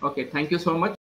 Okay, thank you so much.